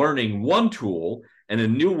just learning one tool and a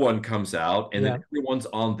new one comes out and yeah, then everyone's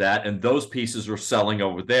on that and those pieces are selling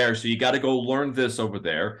over there, so you got to go learn this over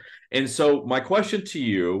there. And so my question to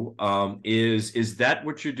you is that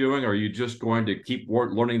what you're doing? Are you just going to keep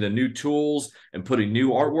learning the new tools and putting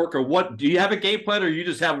new artwork, or what? Do you have a game plan, or are you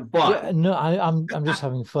just having fun? yeah. No, I'm just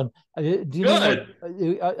having fun. Do you know what?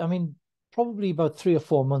 Good. I mean, probably about 3 or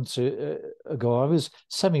 4 months ago, I was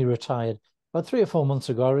semi-retired. About 3 or 4 months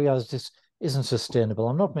ago, I realized this isn't sustainable.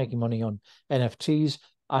 I'm not making money on NFTs.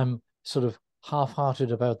 I'm sort of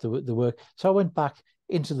half-hearted about the work. So I went back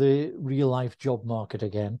into the real life job market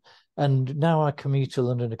again. And now I commute to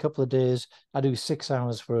London a couple of days. I do 6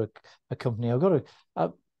 hours for a company. I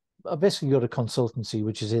basically got a consultancy,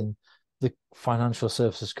 which is in the financial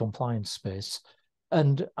services compliance space.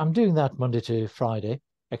 And I'm doing that Monday to Friday,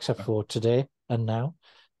 except for today and now.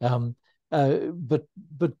 Um, but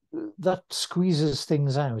that squeezes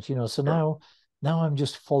things out, you know. So Sure. now I'm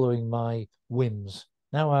just following my whims.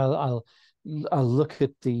 Now I'll look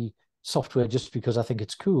at the software just because I think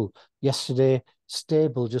it's cool. Yesterday,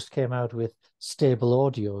 Stable just came out with stable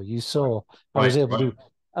audio. You saw Right, right.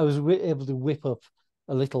 I was able to whip up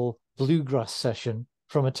a little bluegrass session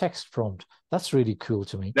from a text prompt. That's really cool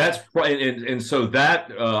to me. And so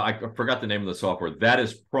that I forgot the name of the software. That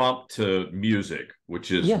is prompt to music,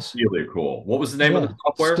 which is Yes, really cool. What was the name of the yeah,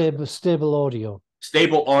 software? stable audio.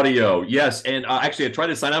 Stable Audio, yes. And actually, I tried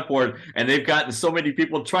to sign up for it, and they've gotten so many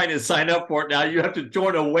people trying to sign up for it now. You have to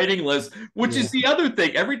join a waiting list, which is Yeah, the other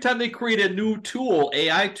thing. Every time they create a new tool,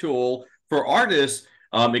 AI tool for artists,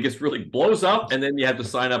 it gets really blows up, and then you have to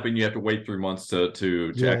sign up, and you have to wait 3 months to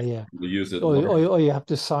yeah, actually yeah. use it. And Or, learn. or, or you have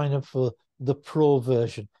to sign up for the pro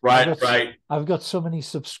version. Right, right. I've got so many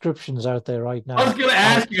subscriptions out there right I was now. going to I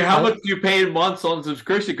ask you how I much you pay in months on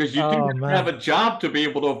subscription, because you do oh have to have man, a job to be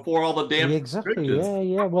able to afford all the damn yeah, exactly. subscriptions.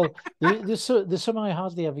 Yeah. Well, there's some I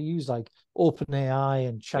hardly ever use, like OpenAI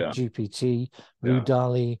and Yeah, ChatGPT, yeah.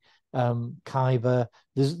 Rudali, Kyber.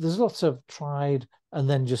 There's lots I've tried and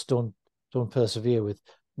then just don't persevere with.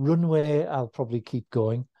 Runway, I'll probably keep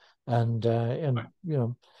going, and you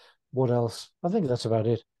know what else? I think that's about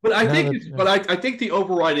it. But I Now think, that I think the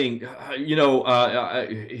overriding,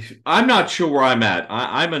 I'm not sure where I'm at.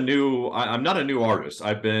 I'm not a new artist.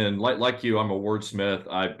 I've been like you. I'm a wordsmith.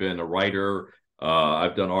 I've been a writer.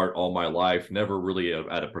 I've done art all my life. Never really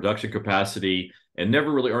at a production capacity, and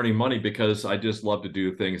never really earning money because I just love to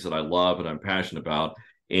do things that I love and I'm passionate about.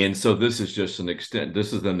 And so this is just an extent.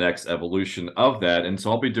 This is the next evolution of that. And so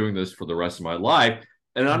I'll be doing this for the rest of my life,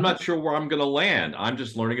 and I'm Mhm. not sure where I'm going to land. I'm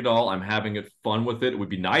just learning it all. I'm having it fun with it. It would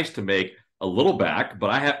be nice to make a little back, but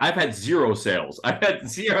I've had zero sales. I've had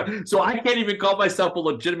zero, so I can't even call myself a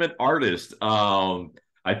legitimate artist.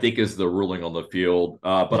 I think is the ruling on the field.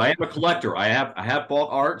 But I am a collector. I have bought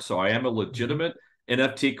art, so I am a legitimate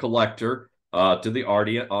NFT collector. To the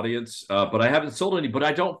audience, but I haven't sold any. But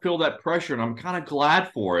I don't feel that pressure, and I'm kind of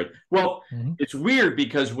glad for it. Well, Mm-hmm. it's weird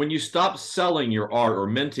because when you stop selling your art or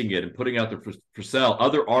minting it and putting out there for sale,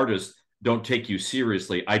 other artists don't take you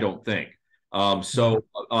seriously. I don't think. So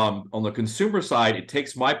on the consumer side, it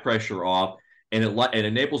takes my pressure off, and it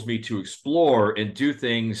enables me to explore and do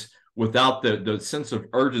things without the sense of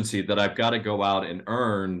urgency that I've got to go out and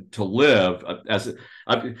earn to live.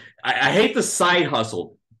 I hate the side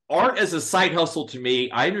hustle. Art as a side hustle to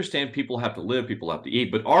me, I understand people have to live, people have to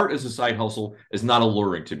eat, but art as a side hustle is not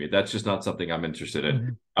alluring to me. That's just not something I'm interested in. Mm-hmm.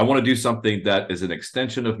 I want to do something that is an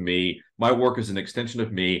extension of me. My work is an extension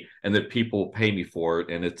of me, and that people pay me for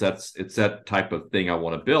it. And it's that type of thing I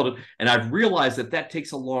want to build. And I've realized that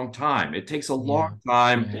takes a long time. It takes a long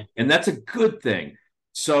time, and that's a good thing.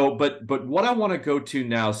 So, but what I want to go to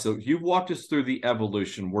now. So you've walked us through the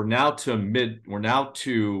evolution. We're now to mid.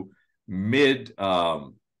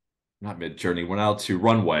 Not mid journey. We're now to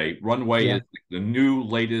Runway. Runway is the new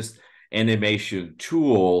latest animation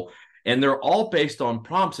tool, and they're all based on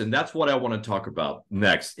prompts. And that's what I want to talk about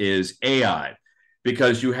next is AI,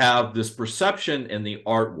 because you have this perception in the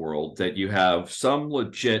art world that you have some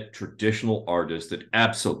legit traditional artists that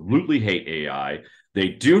absolutely hate AI. They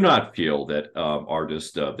do not feel that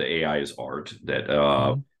the AI is art,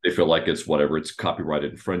 that they feel like it's whatever, it's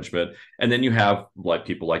copyrighted infringement. And then you have like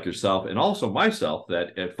people like yourself and also myself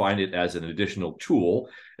that find it as an additional tool.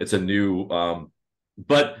 It's a new,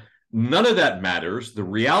 but none of that matters. The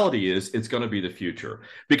reality is it's going to be the future.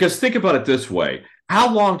 Because think about it this way.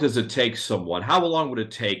 How long does it take someone? How long would it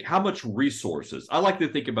take? How much resources? I like to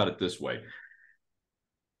think about it this way.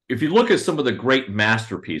 If you look at some of the great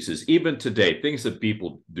masterpieces, even today, things that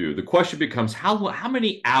people do, the question becomes how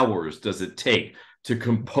many hours does it take to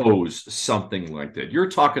compose something like that? You're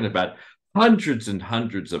talking about hundreds and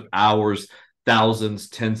hundreds of hours, thousands,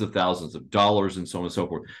 tens of thousands of dollars, and so on and so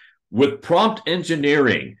forth. With prompt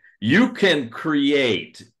engineering, you can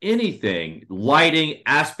create anything, lighting,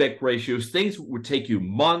 aspect ratios, things would take you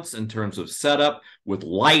months in terms of setup with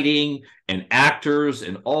lighting and actors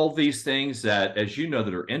and all these things that, as you know,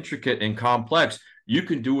 that are intricate and complex, you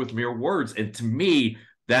can do with mere words. And to me,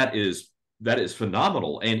 that is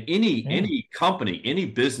phenomenal. And any company, any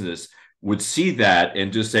business would see that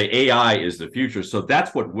and just say AI is the future. So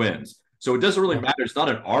that's what wins. So it doesn't really matter. It's not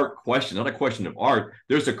an art question, not a question of art.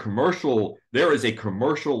 There is a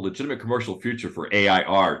legitimate commercial future for AI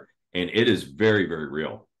art, and it is very, very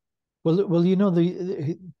real. Well, you know,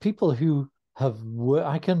 the people who have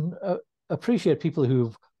I can appreciate people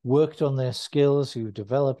who've worked on their skills, who've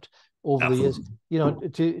developed over the years. You know,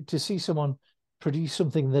 to see someone produce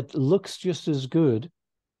something that looks just as good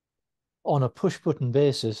on a push button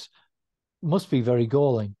basis must be very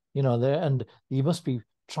galling. You know, and you must be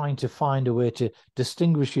trying to find a way to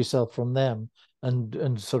distinguish yourself from them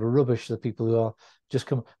and sort of rubbish the people who are just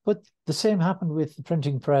come. But the same happened with the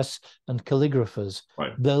printing press and calligraphers.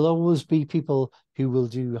 Right. There'll always be people who will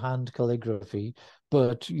do hand calligraphy,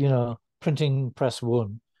 but you know, printing press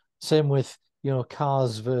won. Same with, you know,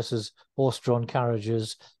 cars versus horse-drawn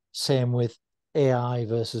carriages. Same with AI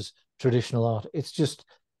versus traditional art. It's just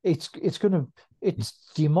it's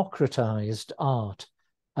democratized art,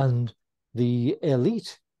 and the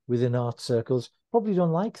elite within art circles probably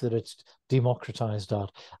don't like that it's democratized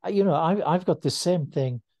art. You know, I've got the same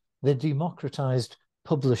thing. They democratized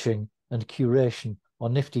publishing and curation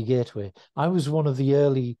on Nifty Gateway. I was one of the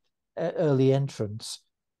early entrants,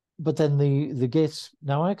 but then the gates.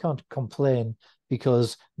 Now I can't complain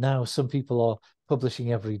because now some people are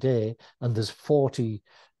publishing every day, and there's 40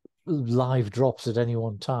 live drops at any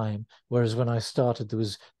one time, whereas when I started there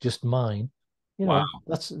was just mine. You know,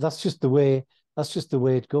 that's just the way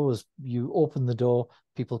it goes. You open the door,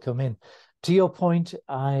 people come in. To your point,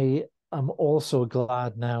 I am also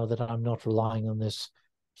glad now that I'm not relying on this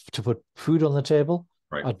to put food on the table.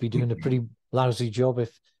 Right. I'd be doing a pretty lousy job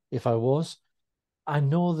if I was. I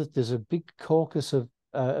know that there's a big caucus of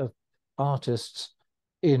artists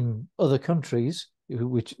in other countries,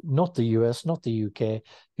 which not the US, not the UK,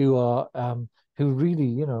 who are who really,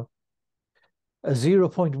 you know, a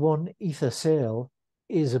 0.1 ether sale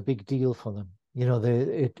is a big deal for them. You know,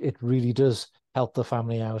 it really does help the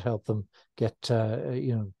family out, help them get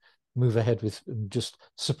you know, move ahead with, and just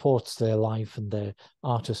supports their life and their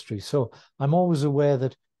artistry. So I'm always aware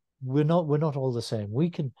that we're not all the same. We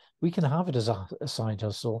can have it as a side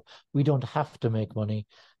hustle. We don't have to make money,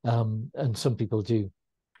 and some people do.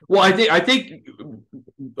 Well, I think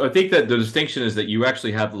that the distinction is that you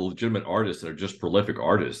actually have the legitimate artists that are just prolific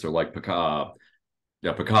artists. They're like Picasso.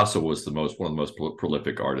 Yeah, Picasso was one of the most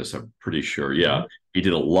prolific artists. I'm pretty sure. Mhm. Yeah, he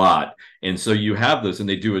did a lot, and so you have those, and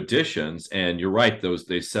they do editions. And you're right; those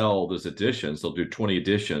they sell those editions. They'll do 20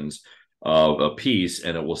 editions of a piece,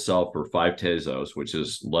 and it will sell for 5 pesos, which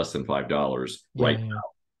is less than $5 Yeah, right yeah. now.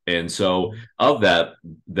 And so, Mhm. of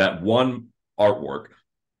that one artwork,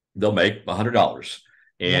 they'll make $100.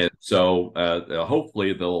 Yeah, And so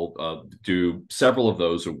hopefully they'll do several of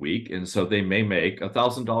those a week. And so they may make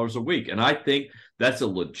 $1,000 a week. And I think that's a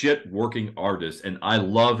legit working artist. And I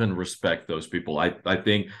love and respect those people. I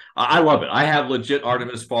think I love it. I have legit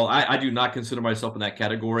Artemis Fall. I do not consider myself in that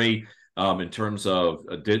category in terms of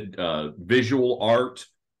visual art.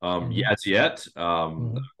 hmm Yet.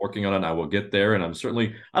 hmm Working on it, I will get there. And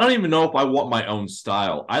I don't even know if I want my own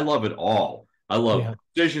style. I love it all. I love yeah,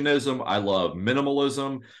 precisionism. I love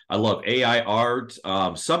minimalism. I love AI art.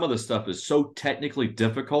 Some of the stuff is so technically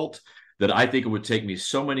difficult that I think it would take me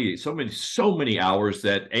so many hours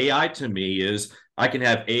that AI to me is I can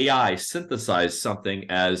have AI synthesize something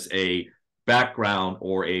as a background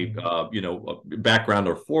or hmm a background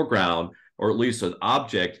or foreground or at least an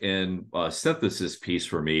object in a synthesis piece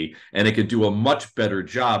for me, and it can do a much better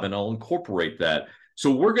job, and I'll incorporate that.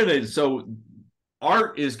 So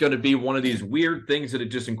art is going to be one of these weird things that it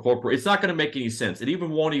just incorporates. It's not going to make any sense. It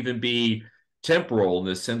even won't even be temporal in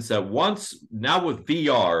the sense that once now with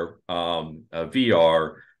VR,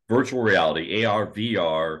 virtual reality, AR,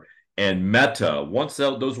 VR, and Meta, once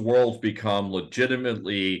those worlds become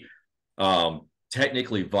legitimately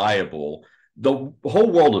technically viable, the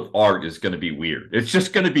whole world of art is going to be weird. It's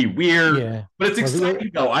just going to be weird, yeah. but it's Well,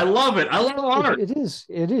 exciting though. I love it. I love art. it is.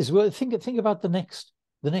 Well, think about the next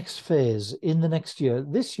phase in the next year.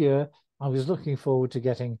 This year, I was looking forward to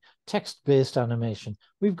getting text-based animation.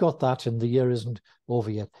 We've got that, and the year isn't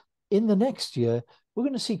over yet. In the next year, we're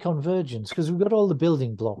going to see convergence because we've got all the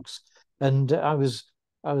building blocks. And I was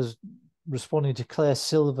responding to Claire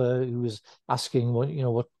Silver, who was asking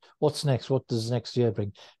what's next? What does next year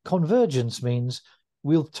bring? Convergence means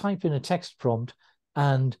we'll type in a text prompt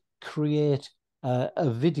and create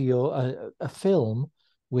a video, a film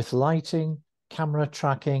with lighting, camera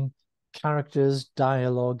tracking, characters,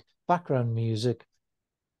 dialogue, background music.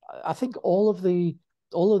 I think all of the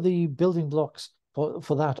building blocks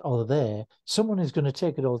for that are there. Someone is going to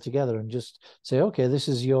take it all together and just say, okay, this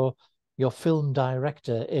is your film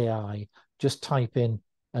director AI. Just type in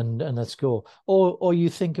and let's go. Or you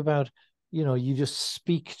think about, you just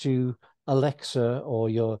speak to Alexa or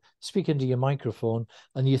you're speaking to your microphone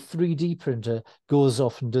and your 3D printer goes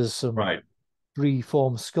off and does some Right.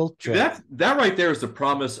 free-form sculpture. That right there is the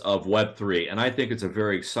promise of Web3, and I think it's a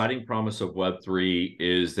very exciting promise of Web3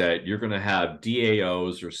 is that you're going to have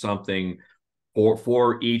DAOs or something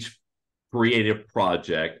for each creative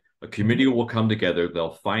project. A Mhm. community will come together,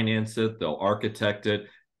 they'll finance it, they'll architect it,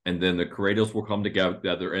 and then the creators will come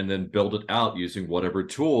together and then build it out using whatever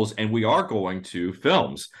tools. And we are going to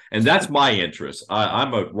films, and that's my interest.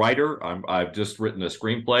 I'm a writer. I've just written a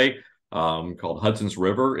screenplay called Hudson's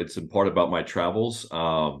River. It's in part about my travels.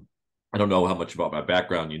 I don't know how much about my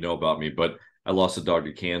background you know about me, but I lost a dog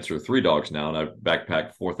to cancer, 3 dogs now, and I've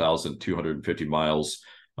backpacked 4,250 miles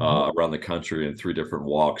Mhm. around the country in 3 different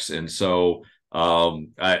walks. And so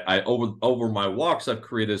I over my walks, I've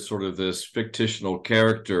created sort of this fictional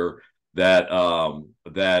character that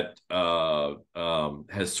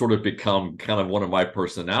has sort of become kind of one of my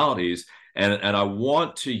personalities. And I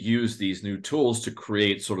want to use these new tools to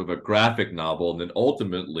create sort of a graphic novel and then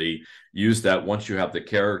ultimately use that once you have the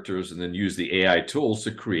characters and then use the AI tools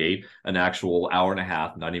to create an actual hour and a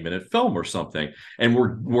half, 90-minute film or something. And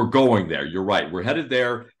we're going there. You're right. We're headed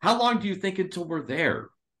there. How long do you think until we're there?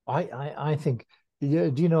 I think. Yeah,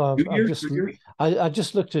 do you know? 2 years? 3 years? I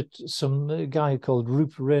just looked at some guy called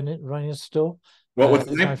Rup Reinisto. What's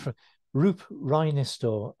the The guy name? from Rup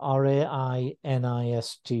Reinisto,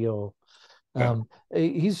 Rainisto.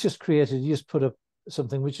 Okay. He's just created. He just put up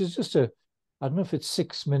something which is just I don't know if it's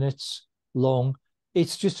 6 minutes long.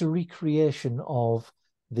 It's just a recreation of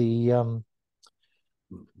the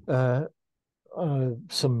uh,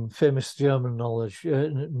 some famous German knowledge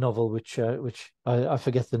novel, which I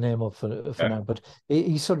forget the name of for Okay. now, but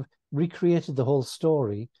he sort of recreated the whole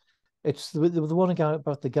story. It's the one guy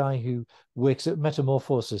about the guy who wakes up,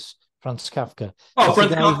 Metamorphosis, Franz Kafka. Oh, It's the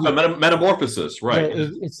Franz guy Kafka, who, Metamorphosis, yeah, right?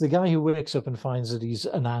 it's the guy who wakes up and finds that he's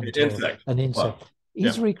an ant or Insect. an insect. Well,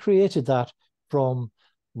 He's yeah. recreated that from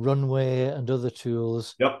Runway and other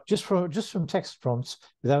tools, Yep. just from text prompts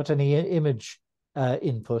without any image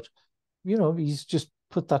input. He's just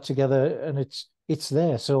put that together and it's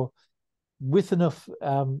there. So with enough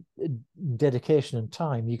dedication and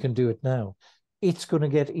time, you can do it now. It's going to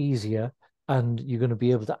get easier, and you're going to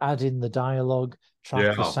be able to add in the dialogue, track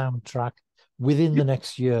the Yeah. soundtrack within the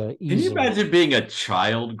next year Can you easily. imagine being a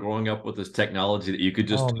child growing up with this technology that you could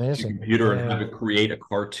just Oh, touch your amazing. computer and Yeah, have it create a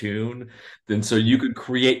cartoon? Then so you could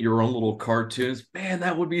create your own little cartoons. Man,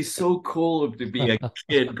 that would be so cool to be a yeah.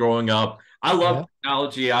 kid growing up. I Yeah, love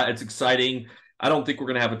technology. It's exciting. I don't think we're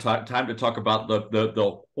going to have a time to talk about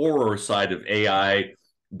the horror side of AI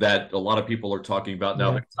that a lot of people are talking about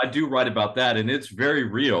now, yeah, because I do write about that and it's very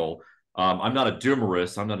real. I'm not a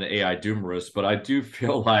doomerist. I'm not an AI doomerist, but I do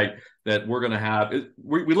feel like that we're going to have.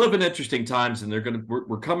 We live in interesting times, and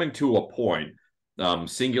we're coming to a point,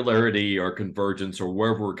 singularity or convergence or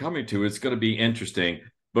wherever we're coming to. It's going to be interesting.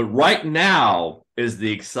 But right now is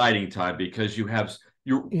the exciting time because yeah,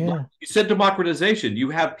 you said democratization. You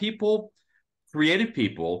have people, creative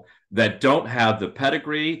people that don't have the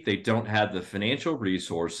pedigree, they don't have the financial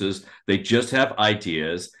resources, they just have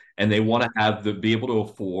ideas, and they want to have the be able to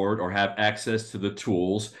afford or have access to the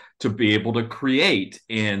tools to be able to create.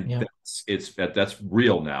 And yeah. that's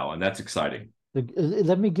real now, and that's exciting.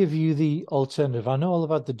 Let me give you the alternative. I know all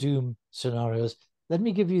about the doom scenarios. Let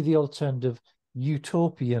me give you the alternative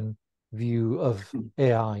utopian view of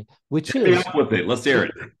AI, which Hit me is up with it. Let's hear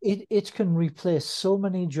it it. it can replace so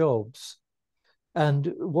many jobs.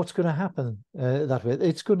 And what's going to happen that way?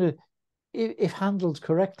 It's going to, if handled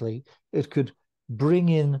correctly, it could bring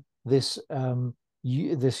in this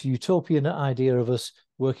utopian idea of us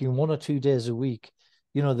working 1 or 2 days a week.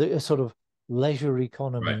 The sort of leisure Right,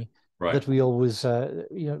 economy right, that we always,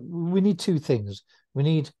 we need two things. We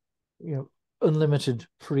need, you know, unlimited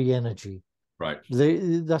free energy. right.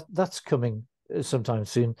 That's coming sometime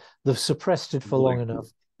soon. They've suppressed it for long Really. enough.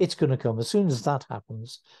 It's going to come. As soon as that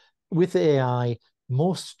happens, with AI,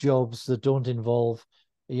 most jobs that don't involve,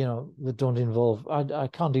 I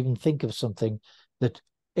can't even think of something that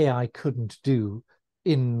AI couldn't do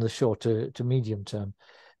in the short to medium term.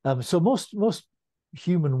 So most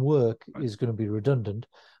human work Right. is going to be redundant.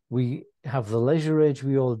 We have the leisure age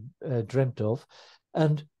we all dreamt of,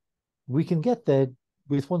 and we can get there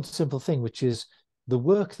with one simple thing, which is the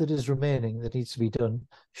work that is remaining that needs to be done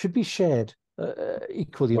should be shared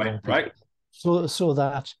equally Right, among right. people, so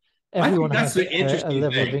that I think everyone that's has the a interesting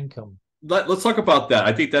level of thing. income. Let's talk about that.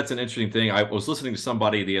 I think that's an interesting thing. I was listening to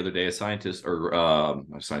somebody the other day, a scientist or a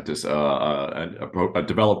scientist, a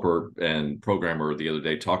developer and programmer the other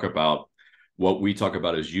day, talk about what we talk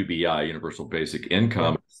about as UBI, universal basic Yeah.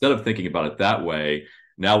 income. Instead of thinking about it that way,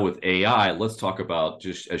 now with AI, let's talk about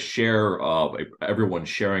just a share of everyone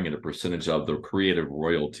sharing in a percentage of the creative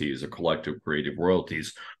royalties, or collective creative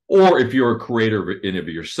royalties. Or if you're a creator in of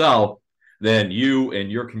yourself, then you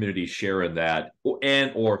and your community share in that,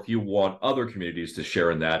 and or if you want other communities to share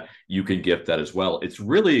in that, you can gift that as well. It's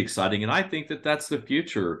really exciting, and I think that that's the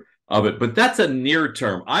future of it. But that's a near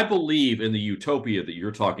term. I believe in the utopia that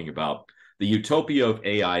you're talking about, the utopia of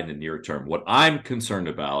AI in the near term. What I'm concerned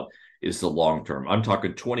about is the long term. I'm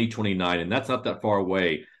talking 2029, and that's not that far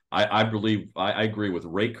away. I believe I agree with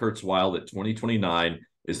Ray Kurzweil that 2029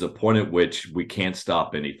 is the point at which we can't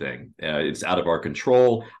stop anything. It's out of our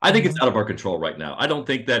control. I think it's Mhm. out of our control right now. I don't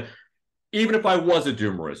think that even if I was a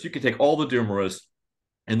doomerist, you could take all the doomerists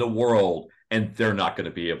in the world and they're not going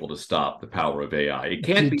to be able to stop the power of AI. It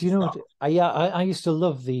can't be Do you know what? stopped. I used to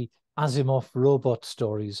love the Asimov robot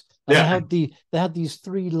stories, and Yeah, they had these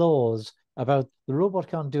three laws about the robot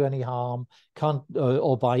can't do any harm, can't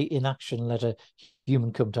or by inaction let a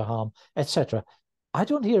human come to harm, etc. I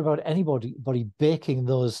don't hear about anybody baking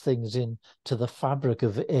those things in to the fabric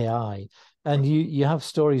of AI. And you have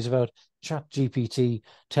stories about Chat GPT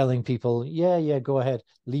telling people, yeah, go ahead,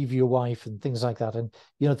 leave your wife and things like that. And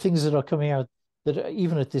things that are coming out that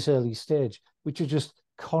even at this early stage, which are just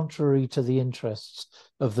contrary to the interests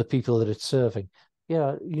of the people that it's serving.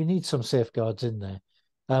 Yeah, you need some safeguards in there.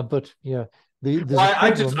 But yeah, there's a well,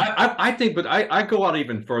 problem. I think, but I go out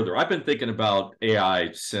even further. I've been thinking about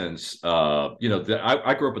AI since, I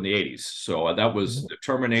grew up in the '80s, so that was Mhm. the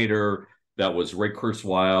Terminator, that was Ray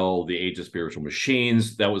Kurzweil, The Age of Spiritual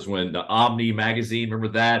Machines. That was when the Omni magazine,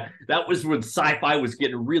 remember that? That was when sci-fi was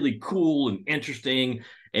getting really cool and interesting.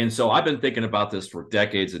 And so I've been thinking about this for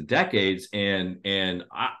decades and decades, and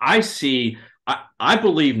I see I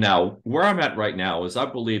believe now, where I'm at right now is I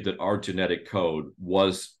believe that our genetic code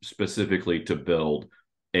was specifically to build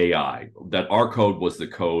AI, that our code was the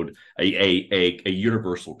code, a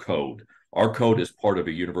universal code. Our code is part of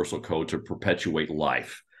a universal code to perpetuate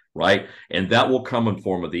life, right? And that will come in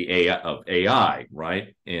form of the AI,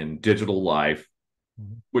 right? In digital life,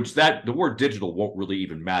 which that the word digital won't really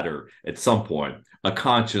even matter at some point, a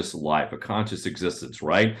conscious life, a conscious existence,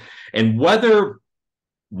 right? And whether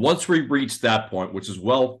once we reach that point, which is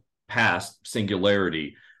well past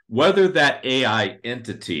singularity, whether that AI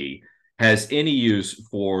entity has any use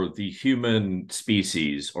for the human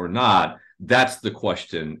species or not, that's the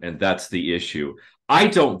question and that's the issue. I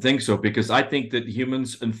don't think so, because I think that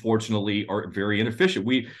humans, unfortunately, are very inefficient.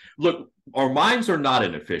 We look, our minds are not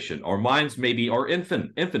inefficient. Our minds maybe are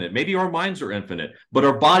infinite. Maybe our minds are infinite, but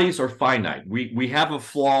our bodies are finite. We have a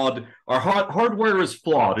flawed. Our hardware is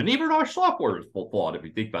flawed, and even our software is flawed. If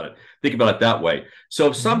you think about it that way. So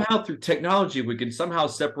if somehow through technology we can somehow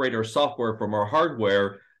separate our software from our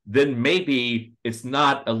hardware, then maybe it's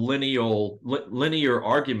not a linear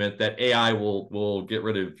argument that AI will get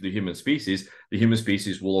rid of the human species. The human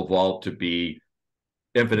species will evolve to be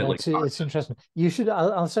infinitely. It's interesting. You should.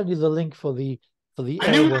 I'll send you the link for the I knew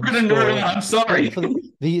Air we were One going to nerd story. out. I'm sorry. For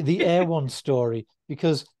the Air One story,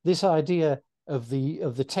 because this idea of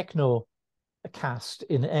the techno cast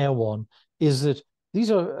in Air One is that these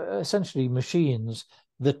are essentially machines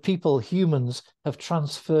that humans, have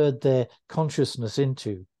transferred their consciousness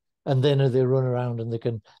into, and then they run around and they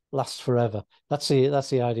can last forever. That's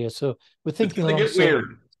the idea. So we're thinking along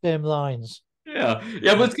same lines. Yeah,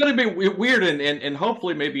 but it's going to be weird, and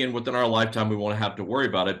hopefully maybe within our lifetime we won't have to worry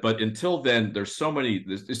about it. But until then, there's so many.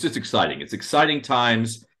 It's just exciting. It's exciting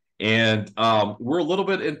times, and we're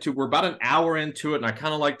about an hour into it, and I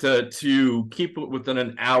kind of like to keep it within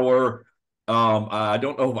an hour. I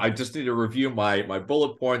don't know. I just need to review my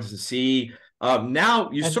bullet points to see.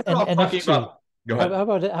 Now you started off talking about. Go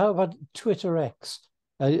ahead. How about Twitter X?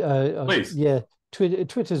 Please. Yeah,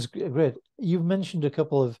 Twitter's great. You've mentioned a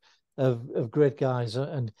couple of great guys,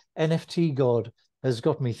 and NFT God has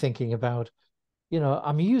got me thinking about,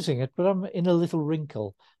 I'm using it, but I'm in a little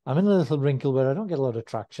wrinkle. I'm in a little wrinkle where I don't get a lot of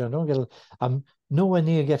traction. I'm nowhere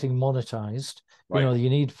near getting monetized. Right. You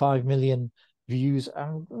need 5 million views.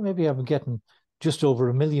 Maybe I'm getting just over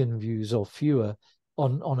 1 million views or fewer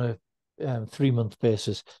on a 3-month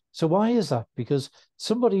basis. So why is that? Because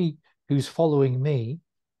somebody who's following me,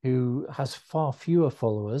 who has far fewer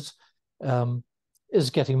followers, is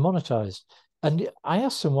getting monetized. And I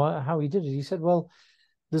asked him how he did it. He said, well,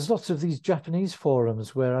 there's lots of these Japanese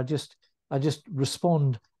forums where I just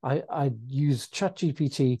respond. I use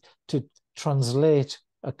ChatGPT to translate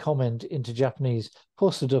a comment into Japanese,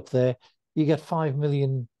 post it up there. You get 5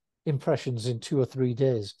 million impressions in 2 or 3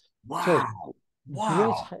 days. Wow. So,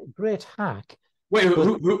 wow. Great hack. Wait,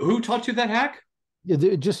 who taught you that hack?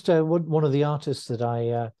 Just one of the artists that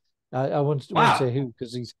I won't say who,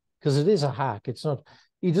 because it is a hack. It's not.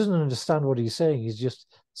 He doesn't understand what he's saying. He's just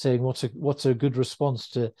saying what's a good response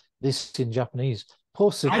to this in Japanese.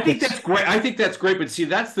 Post it. I think that's great. I think that's great. But see,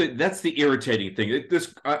 that's the irritating thing.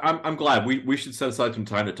 I'm glad we should set aside some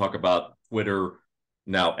time to talk about Twitter,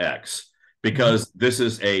 now X, because this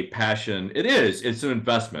is a passion. It's an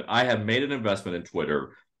investment. I have made an investment in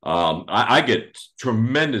Twitter. I get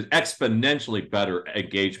tremendous, exponentially better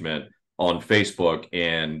engagement on Facebook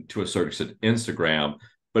and to a certain extent Instagram.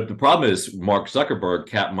 But the problem is Mark Zuckerberg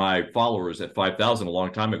capped my followers at 5,000 a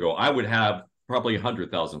long time ago. I would have probably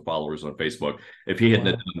 100,000 followers on Facebook if he hadn't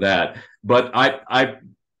done that. But I've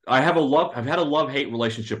had a love-hate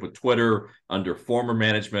relationship with Twitter under former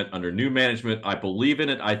management, under new management. I believe in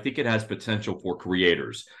it. I think it has potential for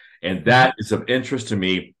creators. And that is of interest to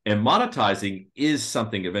me. And monetizing is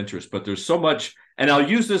something of interest. But there's so much, and I'll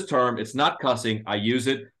use this term, it's not cussing, I use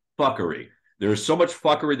it, fuckery. There's so much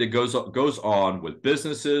fuckery that goes on with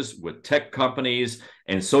businesses, with tech companies,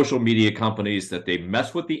 and social media companies that they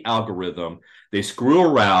mess with the algorithm. They screw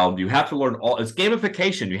around. You have to learn it's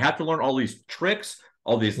gamification. You have to learn all these tricks,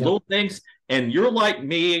 all these little things. And you're like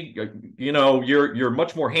me, you're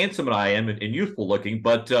much more handsome than I am and youthful looking,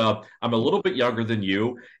 but I'm a little bit younger than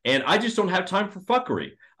you. And I just don't have time for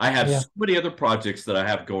fuckery. I have so many other projects that I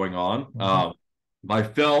have going on. My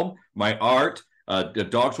film, my art,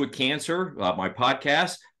 Dogs with Cancer, my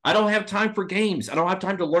podcast. I don't have time for games. I don't have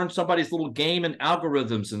time to learn somebody's little game and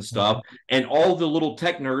algorithms and stuff. And all the little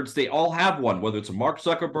tech nerds, they all have one, whether it's a Mark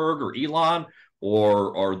Zuckerberg or Elon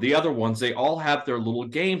or the other ones. They all have their little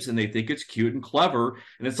games and they think it's cute and clever.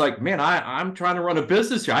 And it's like, man, I'm trying to run a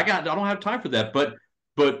business here. I don't have time for that. But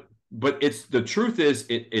it's the truth is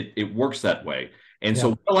it works that way. And so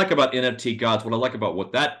what I like about NFT Gods, what I like about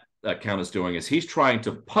what that account is doing is he's trying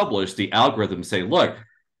to publish the algorithm and say, look,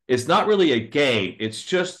 it's not really a game. It's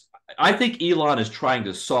just, I think Elon is trying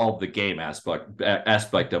to solve the game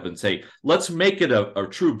aspect of it and say, let's make it a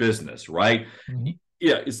true business, right?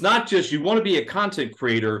 Yeah, it's not just you want to be a content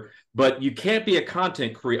creator, but you can't be a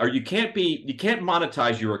content creator, or you can't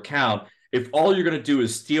monetize your account if all you're going to do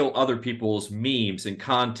is steal other people's memes and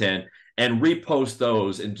content and repost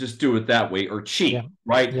those and just do it that way or Yeah, cheat,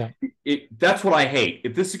 right? yeah, That's what I hate.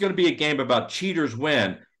 If this is going to be a game about cheaters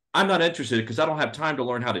win, I'm not interested because I don't have time to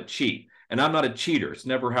learn how to cheat. And I'm not a cheater. It's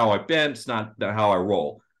never how I've been. It's not how I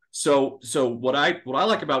roll. So what I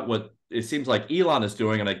like about what it seems like Elon is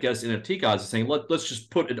doing, and I guess NFT guys is saying, let's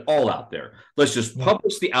just put it all out there. Let's just yeah,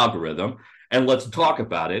 publish the algorithm and let's talk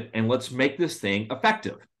about it and let's make this thing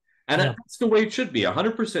effective. And yeah, that's the way it should be.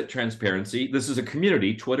 100% transparency. This is a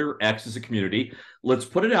community. Twitter X is a community. Let's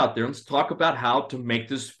put it out there. Let's talk about how to make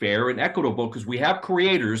this fair and equitable because we have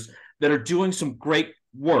creators that are doing some great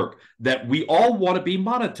work that we all want to be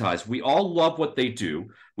monetized. We all love what they do.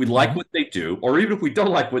 We like what they do, or even if we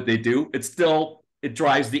don't like what they do, it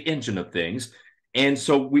drives the engine of things. And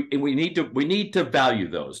so we need to value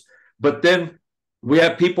those. But then we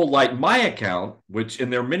have people like my account, which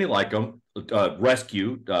and there are many like them,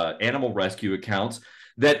 animal rescue accounts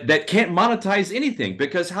that can't monetize anything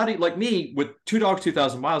because how do you like me with 2 dogs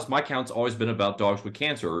 2,000 miles, my account's always been about dogs with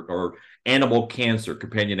cancer or animal cancer,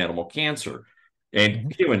 companion animal cancer.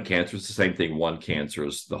 And human cancer is the same thing. One cancer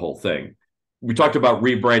is the whole thing. We talked about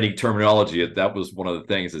rebranding terminology. That was one of the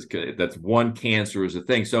things that's one cancer is a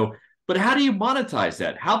thing. So, but how do you monetize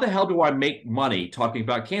that? How the hell do I make money talking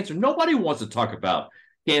about cancer? Nobody wants to talk about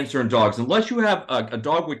cancer in dogs unless you have a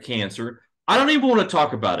dog with cancer. I don't even want to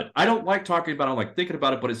talk about it. I don't like talking about it. I don't like thinking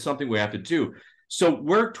about it, but it's something we have to do. So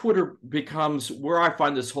where Twitter becomes, where I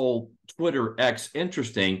find this whole Twitter X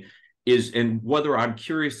interesting is, and whether I'm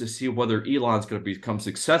curious to see whether Elon's going to become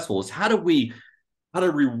successful, is how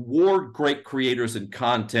to reward great creators and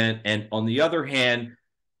content, and on the other hand,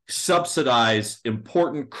 subsidize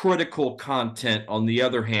important critical content on the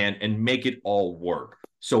other hand, and make it all work.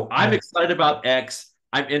 So I'm excited about X.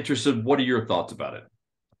 I'm interested. What are your thoughts about it?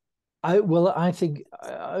 I think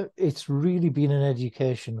it's really been an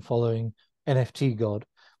education following NFT God.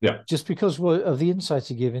 Yeah, Just because of the insights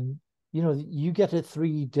you're giving, you get a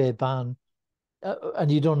 3-day ban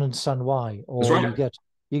and you don't understand why, that's or right.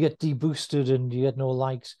 you get deboosted and you get no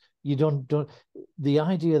likes. You don't the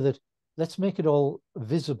idea that let's make it all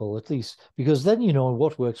visible at least, because then you know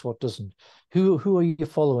what works, what doesn't. Who are you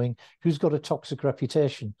following? Who's got a toxic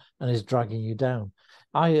reputation and is dragging you down?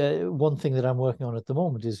 One thing that I'm working on at the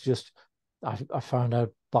moment is just I found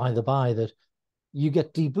out by the by that you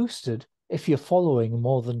get deboosted if you're following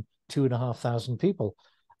more than 2,500 people.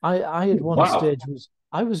 I at one Wow. stage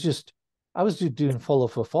I was just doing follow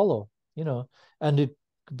for follow, and it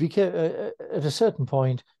became at a certain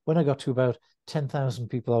point when I got to about 10,000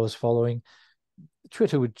 people I was following,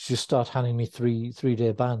 Twitter would just start handing me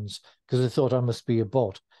three-day bans because they thought I must be a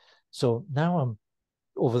bot. So now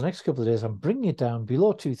over the next couple of days, I'm bringing it down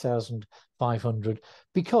below 2,500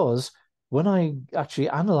 because when I actually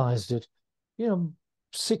analyzed it,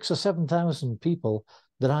 6 or 7,000 people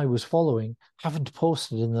that I was following haven't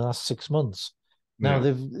posted in the last 6 months. Now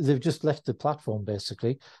Yeah. they've just left the platform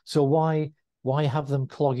basically. So why have them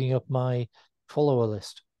clogging up my follower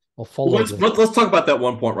list or Well, followed list? let's talk about that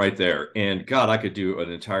one point right there. And God, I could do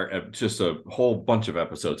an entire just a whole bunch of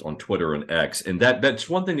episodes on Twitter and X. And that's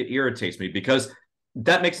one thing that irritates me because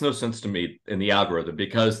that makes no sense to me in the algorithm.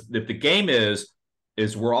 Because if the game is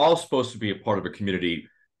we're all supposed to be a part of a community,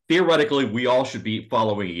 theoretically, we all should be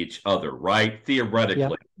following each other, right? Yeah,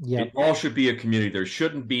 Theoretically, yeah. it all should be a community. There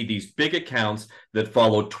shouldn't be these big accounts that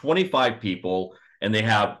follow 25 people and they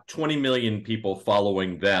have 20 million people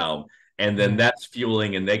following them and then that's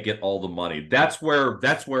fueling and they get all the money. That's where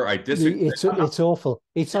I disagree. It's awful.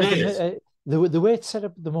 It's It like is. the way it's set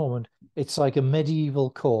up at the moment. It's like a medieval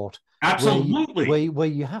court Absolutely. where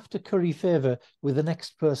you have to curry favor with the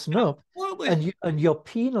next person up, Absolutely. and you're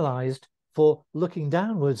penalized for looking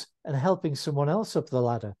downwards and helping someone else up the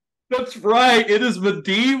ladder. That's right. It is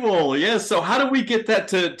medieval. Yes. So how do we get that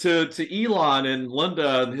to Elon and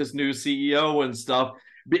Linda and his new CEO and stuff?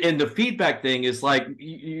 And the feedback thing is like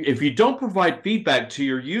if you don't provide feedback to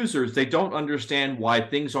your users, they don't understand why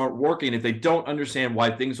things aren't working. If they don't understand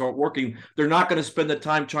why things aren't working, they're not going to spend the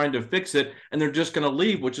time trying to fix it and they're just going to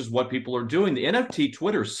leave, which is what people are doing. The NFT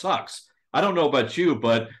Twitter sucks. I don't know about you,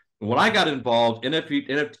 but when I got involved,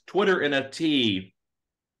 Twitter NFT,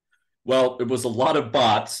 well, it was a lot of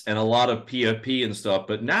bots and a lot of PFP and stuff,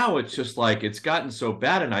 but now it's just like it's gotten so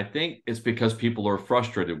bad, and I think it's because people are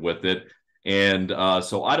frustrated with it. And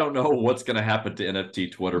so I don't know what's going to happen to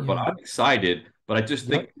NFT Twitter, but Yeah, I'm excited. But I just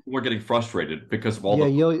yeah, think we're getting frustrated because of all yeah.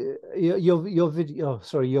 the Your video. Oh,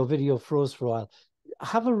 sorry, your video froze for a while.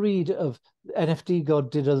 Have a read of NFT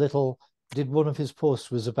God did a little. did one of his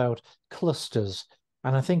posts was about clusters.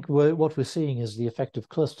 And I think what we're seeing is the effect of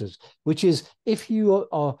clusters, which is if you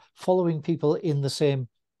are following people in the same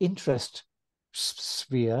interest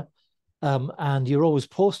sphere, and you're always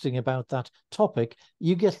posting about that topic,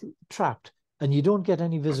 you get trapped and you don't get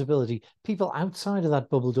any visibility. People outside of that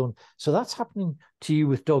bubble don't. So that's happening to you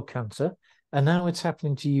with dog cancer. And now it's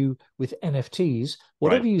happening to you with NFTs.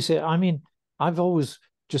 Whatever you say, I mean, I've always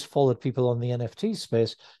just followed people on the NFT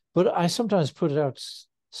space, but I sometimes put out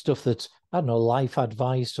stuff that's, I don't know, life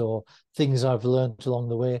advice or things I've learned along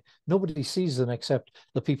the way. Nobody sees them except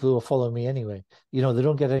the people who are following me anyway. You know, they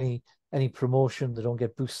don't get any promotion. They don't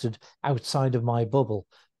get boosted outside of my bubble.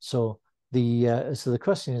 So the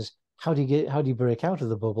question is, how do you break out of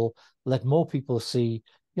the bubble? Let more people see.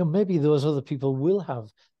 You know, maybe those other people will have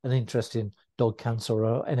an interest in dog cancer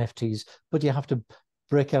or NFTs, but you have to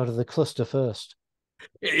break out of the cluster first.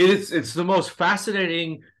 It's the most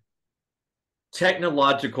fascinating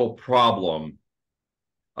technological problem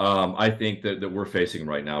I think that we're facing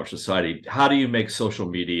right now in society. How do you make social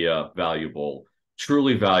media valuable,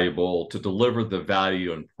 truly valuable, to deliver the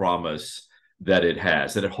value and promise that it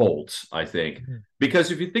has, that it holds, I think.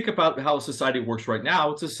 Because if you think about how society works right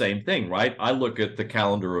now, it's the same thing, right? I look at the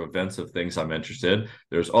calendar of events of things I'm interested in.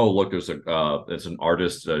 There's, oh, look, there's an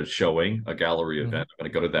artist showing, a gallery event. I'm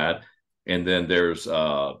going to go to that. And then there's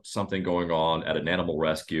something going on at an animal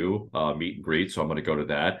rescue meet and greet. So I'm going to go to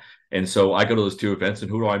that. And so I go to those two events,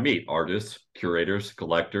 and who do I meet? Artists, curators,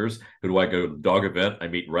 collectors. Who do I go to the dog event? I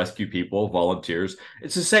meet rescue people, volunteers.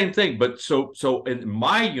 It's the same thing. But so in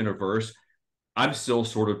my universe, I'm still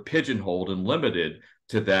sort of pigeonholed and limited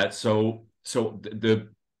to that. So the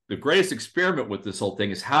greatest experiment with this whole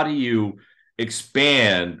thing is, how do you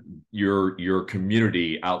expand your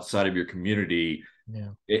community outside of your community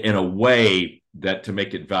in a way that to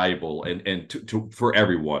make it valuable and to for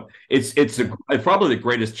everyone. It's probably the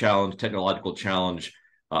greatest challenge, technological challenge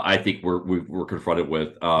I think we're confronted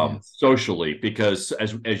with socially, because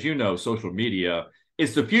as you know, social media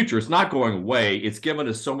is the future. It's not going away. It's given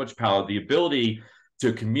us so much power, the ability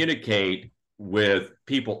to communicate with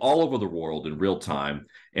people all over the world in real time,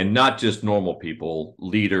 and not just normal people,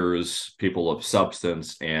 leaders, people of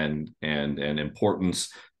substance and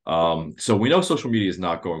importance. So we know social media is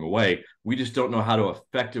not going away. We just don't know how to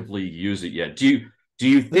effectively use it yet. Do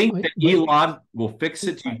you think that Elon will fix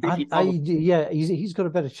it? Do you think he's got a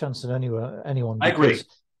better chance than anyone. I agree.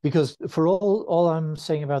 Because for all I'm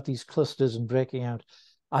saying about these clusters and breaking out,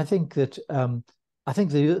 I think that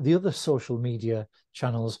the other social media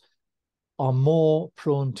channels are more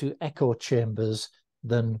prone to echo chambers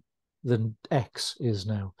than X is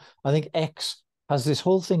now. I think X has this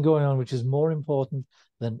whole thing going on, which is more important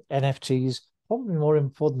than NFTs, probably more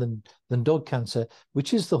important than dog cancer,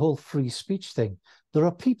 which is the whole free speech thing. There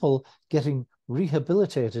are people getting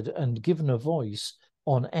rehabilitated and given a voice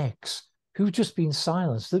on X who've just been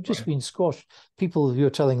silenced. They've just been squashed. People who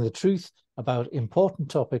are telling the truth about important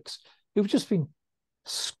topics who've just been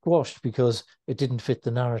squashed because it didn't fit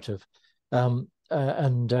the narrative. You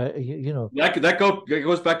know, that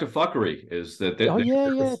goes back to fuckery. Is that?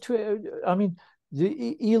 I mean,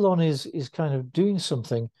 Elon is kind of doing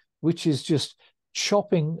something which is just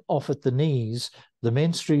chopping off at the knees the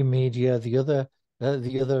mainstream media, the other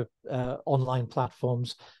online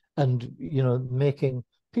platforms, and making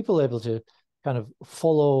people able to kind of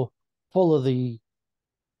follow the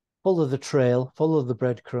trail, follow the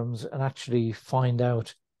breadcrumbs, and actually find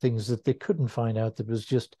out things that they couldn't find out that was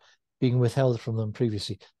just being withheld from them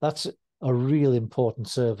previously. That's a real important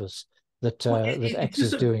service that X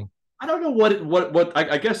is doing. I don't know what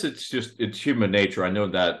I guess it's human nature. I know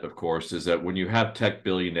that, of course, is that when you have tech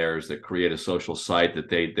billionaires that create a social site, that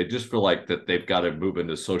they just feel like that they've got to move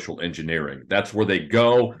into social engineering. That's where they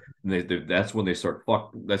go. And that's when they start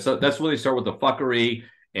that's when they start with the fuckery,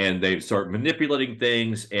 and they start manipulating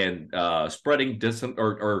things and spreading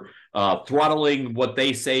throttling what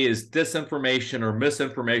they say is disinformation or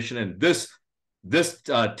misinformation. And this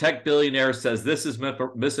tech billionaire says this is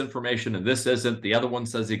misinformation and this isn't. The other one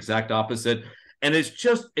says the exact opposite. And it's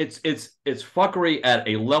just it's fuckery at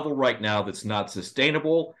a level right now that's not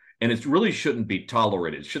sustainable, and it really shouldn't be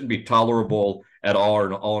tolerated. It shouldn't be tolerable at all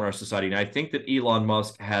in our society. And I think that Elon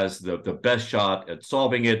Musk has the best shot at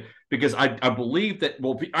solving it, because I believe that,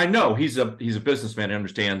 well, I know he's a businessman and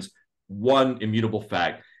understands one immutable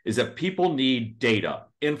fact is that people need data,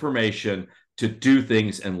 information to do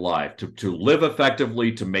things in life, to live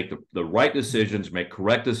effectively, to make the right decisions, make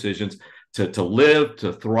correct decisions, to live,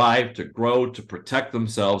 to thrive, to grow, to protect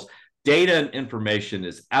themselves. Data and information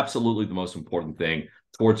is absolutely the most important thing.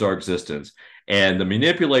 towards our existence. And the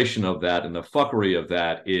manipulation of that and the fuckery of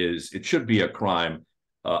that it should be a crime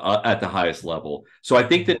at the highest level. So I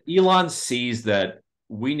think that Elon sees that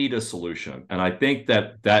we need a solution. And I think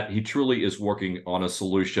that he truly is working on a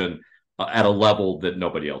solution at a level that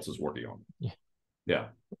nobody else is working on. Yeah. Yeah.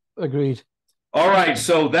 Agreed. All right,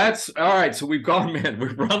 so that's all right. So we've gone, man.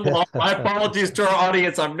 We've run long. My apologies to our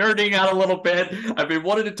audience. I'm nerding out a little bit. I've been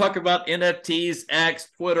wanting to talk about NFTs, X,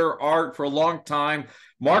 Twitter, art for a long time.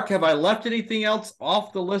 Mark, have I left anything else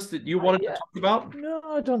off the list that you wanted to talk about? No,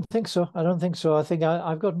 I don't think so. I don't think so. I think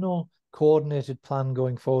I've got no coordinated plan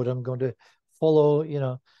going forward. I'm going to follow,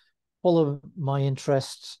 follow my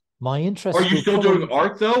interests. My interests. Are you still doing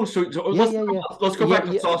art though? So yeah. let's go back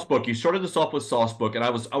to Saucebook. You started this off with Saucebook, and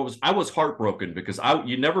I was heartbroken because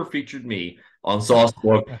you never featured me on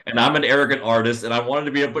Saucebook, and I'm an arrogant artist, and I wanted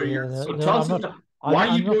to be able to. So tell us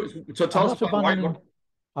why you do. So tell us why.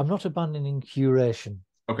 I'm not abandoning curation.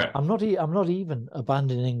 Okay. I'm not even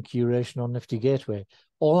abandoning curation on Nifty Gateway.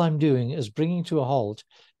 All I'm doing is bringing to a halt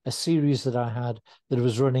a series that I had that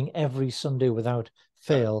was running every Sunday without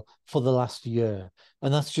fail for the last year,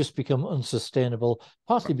 and that's just become unsustainable,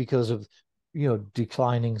 partly because of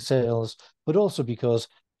declining sales, but also because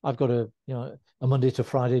I've got a Monday to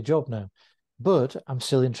Friday job now. But I'm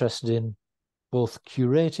still interested in both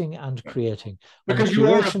curating and creating. Because you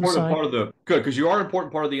are an important part of the because you are an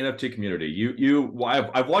important part of the NFT community.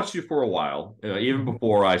 I've watched you for a while, even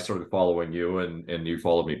before I started following you, and you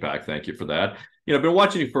followed me back. Thank you for that. I've been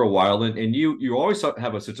watching you for a while, and you always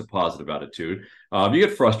have such a positive attitude. You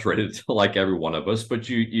get frustrated like every one of us, but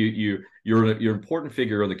you're an important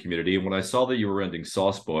figure in the community. And when I saw that you were ending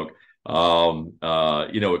Saucebook,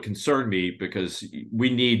 it concerned me because we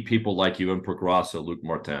need people like you and Prograssa, Luc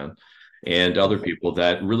Martin, and other people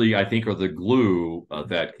that really, I think, are the glue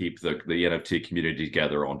that keep the NFT community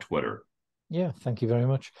together on Twitter. Yeah, thank you very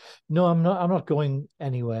much. No, I'm not going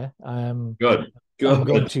anywhere. Good. I'm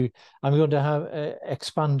going to have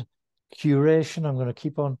expand curation. I'm going to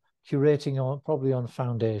keep on curating probably on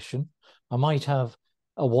Foundation. I might have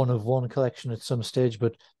a one-of-one collection at some stage,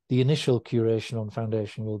 but the initial curation on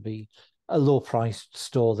Foundation will be a low-priced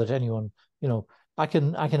store that anyone, I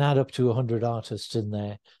can add up to 100 artists in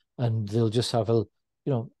there, and they'll just have a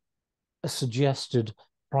suggested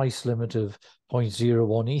price limit of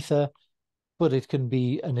 0.01 Ether, but it can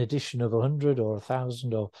be an edition of 100 or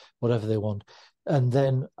 1,000 or whatever they want. And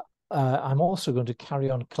then I'm also going to carry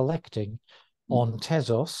on collecting on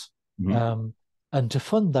Tezos. And to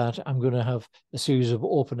fund that, I'm going to have a series of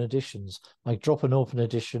open editions, like drop an open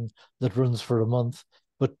edition that runs for a month,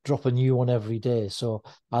 but drop a new one every day. So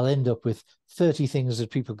I'll end up with 30 things that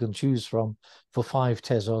people can choose from for 5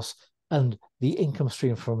 Tezos. And the income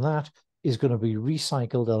stream from that is going to be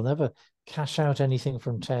recycled. I'll never cash out anything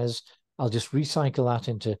from Tez. I'll just recycle that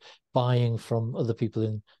into buying from other people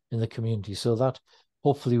in the community. So that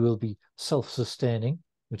hopefully will be self-sustaining,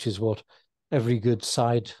 which is what every good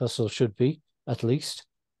side hustle should be, at least.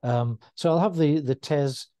 So I'll have the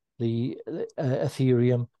Tez, the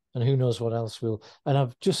Ethereum, and who knows what else will. And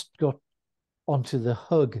I've just got onto the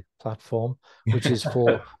Hug platform, which is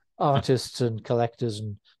for artists and collectors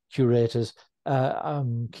and curators.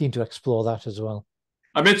 I'm keen to explore that as well.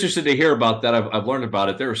 I'm interested to hear about that. I've learned about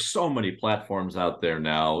it. There are so many platforms out there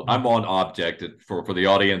now. I'm on Object for the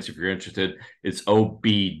audience. If you're interested, it's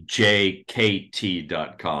objkt.com.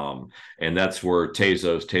 And that's where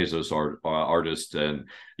Tezos are artists. And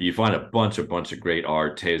you find a bunch of great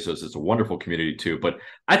art. Tezos is a wonderful community too. But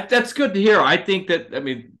that's good to hear. I think that,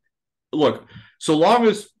 look, so long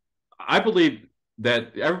as I believe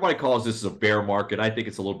that everybody calls this a bear market, I think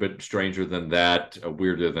it's a little bit stranger than that,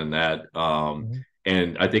 weirder than that.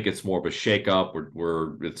 And I think it's more of a shakeup.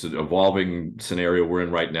 It's an evolving scenario we're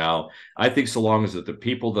in right now. I think so long as the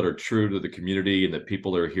people that are true to the community and the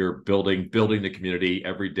people that are here building the community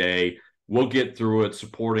every day, we'll get through it,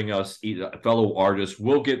 supporting us, fellow artists.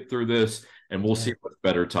 We'll get through this, and we'll see what's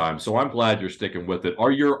better time. So I'm glad you're sticking with it.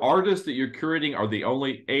 Are your artists that you're curating are the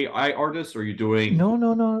only AI artists? Or are you doing?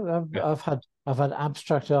 No. I've had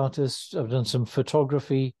abstract artists. I've done some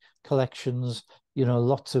photography collections.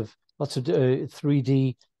 Lots of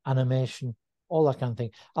 3D animation, all that kind of thing.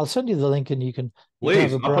 I'll send you the link, and you can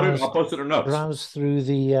Please. I'll post it in notes. Browse through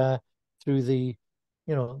the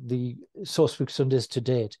the Sourcebook Sundays to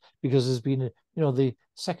date, because there's been the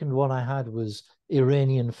second one I had was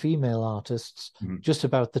Iranian female artists, just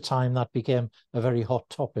about the time that became a very hot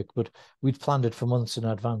topic, but we'd planned it for months in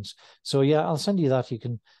advance. So yeah, I'll send you that. You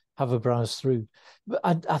can have a browse through.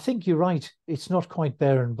 But I think you're right. It's not quite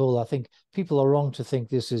bear and bull. I think people are wrong to think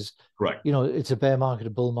this is correct. It's a bear market,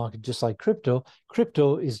 a bull market, just like crypto.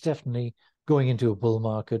 Crypto is definitely going into a bull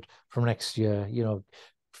market from next year,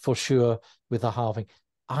 for sure with the halving.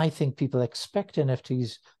 I think people expect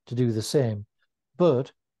NFTs to do the same,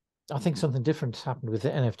 but I think something different has happened with the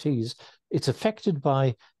NFTs. It's affected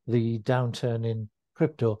by the downturn in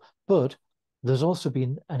crypto, but there's also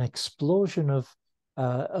been an explosion of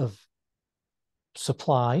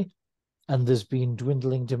supply, and there's been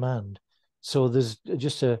dwindling demand. So there's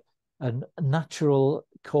just a natural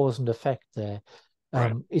cause and effect there.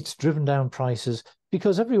 Right. It's driven down prices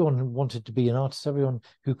because everyone wanted to be an artist. Everyone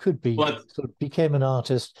who could be sort of became an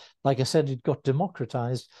artist. Like I said, it got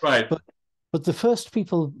democratized. Right. But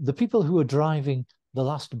the people who were driving the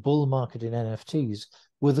last bull market in NFTs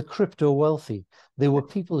were the crypto wealthy. They were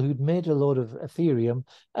people who'd made a load of Ethereum,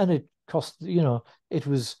 and it cost, it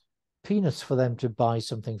was peanuts for them to buy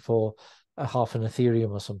something for half an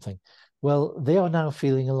Ethereum or something. Well, they are now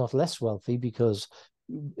feeling a lot less wealthy because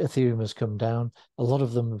Ethereum has come down. A lot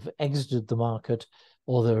of them have exited the market,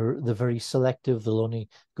 or they're very selective. They'll only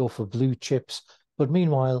go for blue chips. But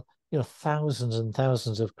meanwhile, thousands and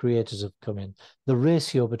thousands of creators have come in. The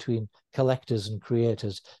ratio between collectors and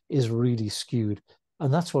creators is really skewed.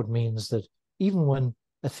 And that's what means that even when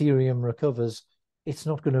Ethereum recovers, it's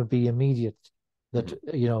not going to be immediate that,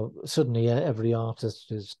 suddenly every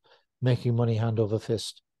artist is making money hand over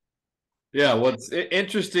fist. Yeah, well, it's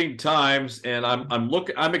interesting times, and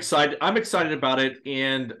I'm excited. I'm excited about it,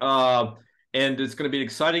 and it's going to be an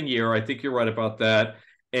exciting year. I think you're right about that,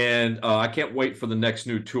 and I can't wait for the next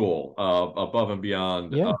new tool, above and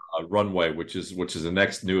beyond Runway, which is the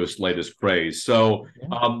next newest, latest craze. So,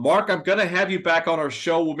 Mark, I'm going to have you back on our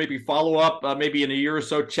show. We'll maybe follow up, maybe in a year or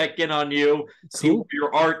so, check in on you, see what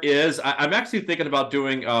your art is. I'm actually thinking about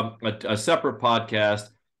doing a separate podcast.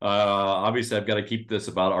 Obviously, I've got to keep this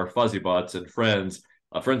about our Fuzzybutts and friends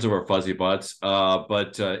of our Fuzzybutts.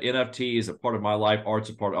 But NFT is a part of my life. Art's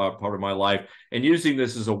a part of my life. And using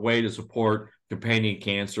this as a way to support companion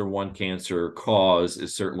cancer, one cancer cause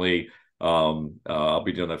is certainly, I'll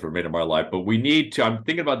be doing that for the remainder of my life. But I'm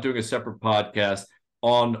thinking about doing a separate podcast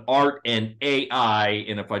on art and AI.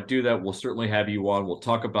 And if I do that, we'll certainly have you on. We'll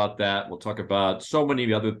talk about that. We'll talk about so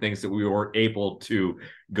many other things that we weren't able to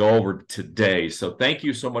go over today. So thank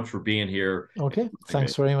you so much for being here. Okay.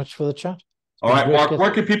 Thanks very much for the chat. All right, Mark, where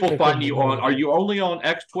can people find you on? Are you only on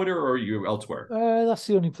X, Twitter, or are you elsewhere? That's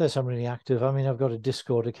the only place I'm really active. I mean, I've got a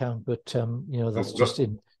Discord account, but that's just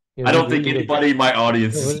in. I don't think anybody in my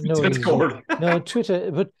audience is Discord. No, Twitter.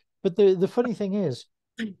 But the funny thing is,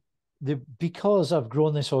 because I've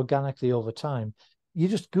grown this organically over time, you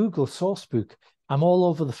just Google Sourcebook. I'm all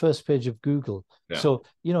over the first page of Google. Yeah. So,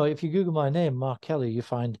 if you Google my name, Mark Kelly, you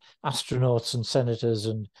find astronauts and senators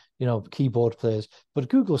and, keyboard players. But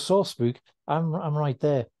Google Sourcebook, I'm right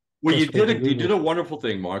there. Well, you did a wonderful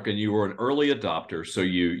thing, Mark, and you were an early adopter. So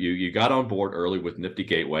you got on board early with Nifty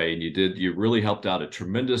Gateway, and you really helped out a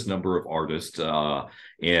tremendous number of artists. So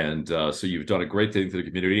you've done a great thing for the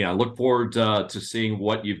community. And I look forward to seeing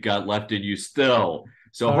what you've got left in you still.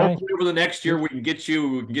 So hopefully over the next year we can get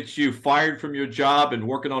you fired from your job and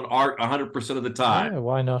working on art 100% of the time. Yeah,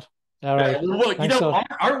 why not? All right. Well,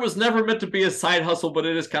 art was never meant to be a side hustle, but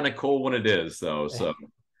it is kind of cool when it is. So.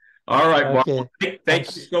 All right, Mark. Okay.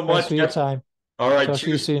 Thank you so much for your time. All right. Talk to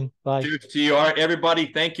you soon. Bye. Cheers to you. All right,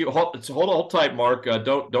 everybody. Thank you. Hold tight, Mark.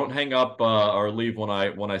 Don't hang up or leave when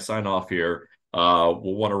I sign off here.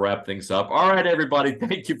 We'll want to wrap things up. All right, everybody.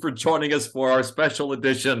 Thank you for joining us for our special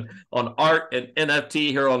edition on art and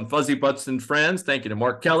NFT here on Fuzzybutts and Friends. Thank you to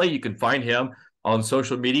Mark Kelly. You can find him on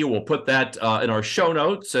social media. We'll put that in our show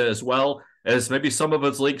notes, as well as maybe some of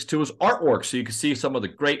his links to his artwork, so you can see some of the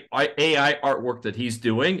great AI artwork that he's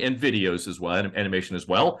doing, and videos as well, and animation as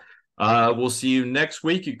well. We'll see you next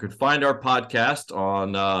week. You could find our podcast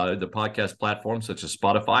on the podcast platforms such as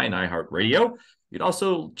Spotify and iHeartRadio. You can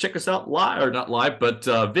also check us out live, or not live, but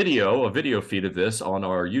a video feed of this on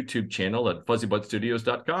our YouTube channel at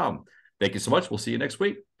fuzzybutstudios.com. Thank you so much. We'll see you next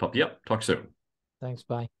week. Pop you up. Talk soon. Thanks.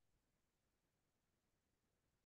 Bye.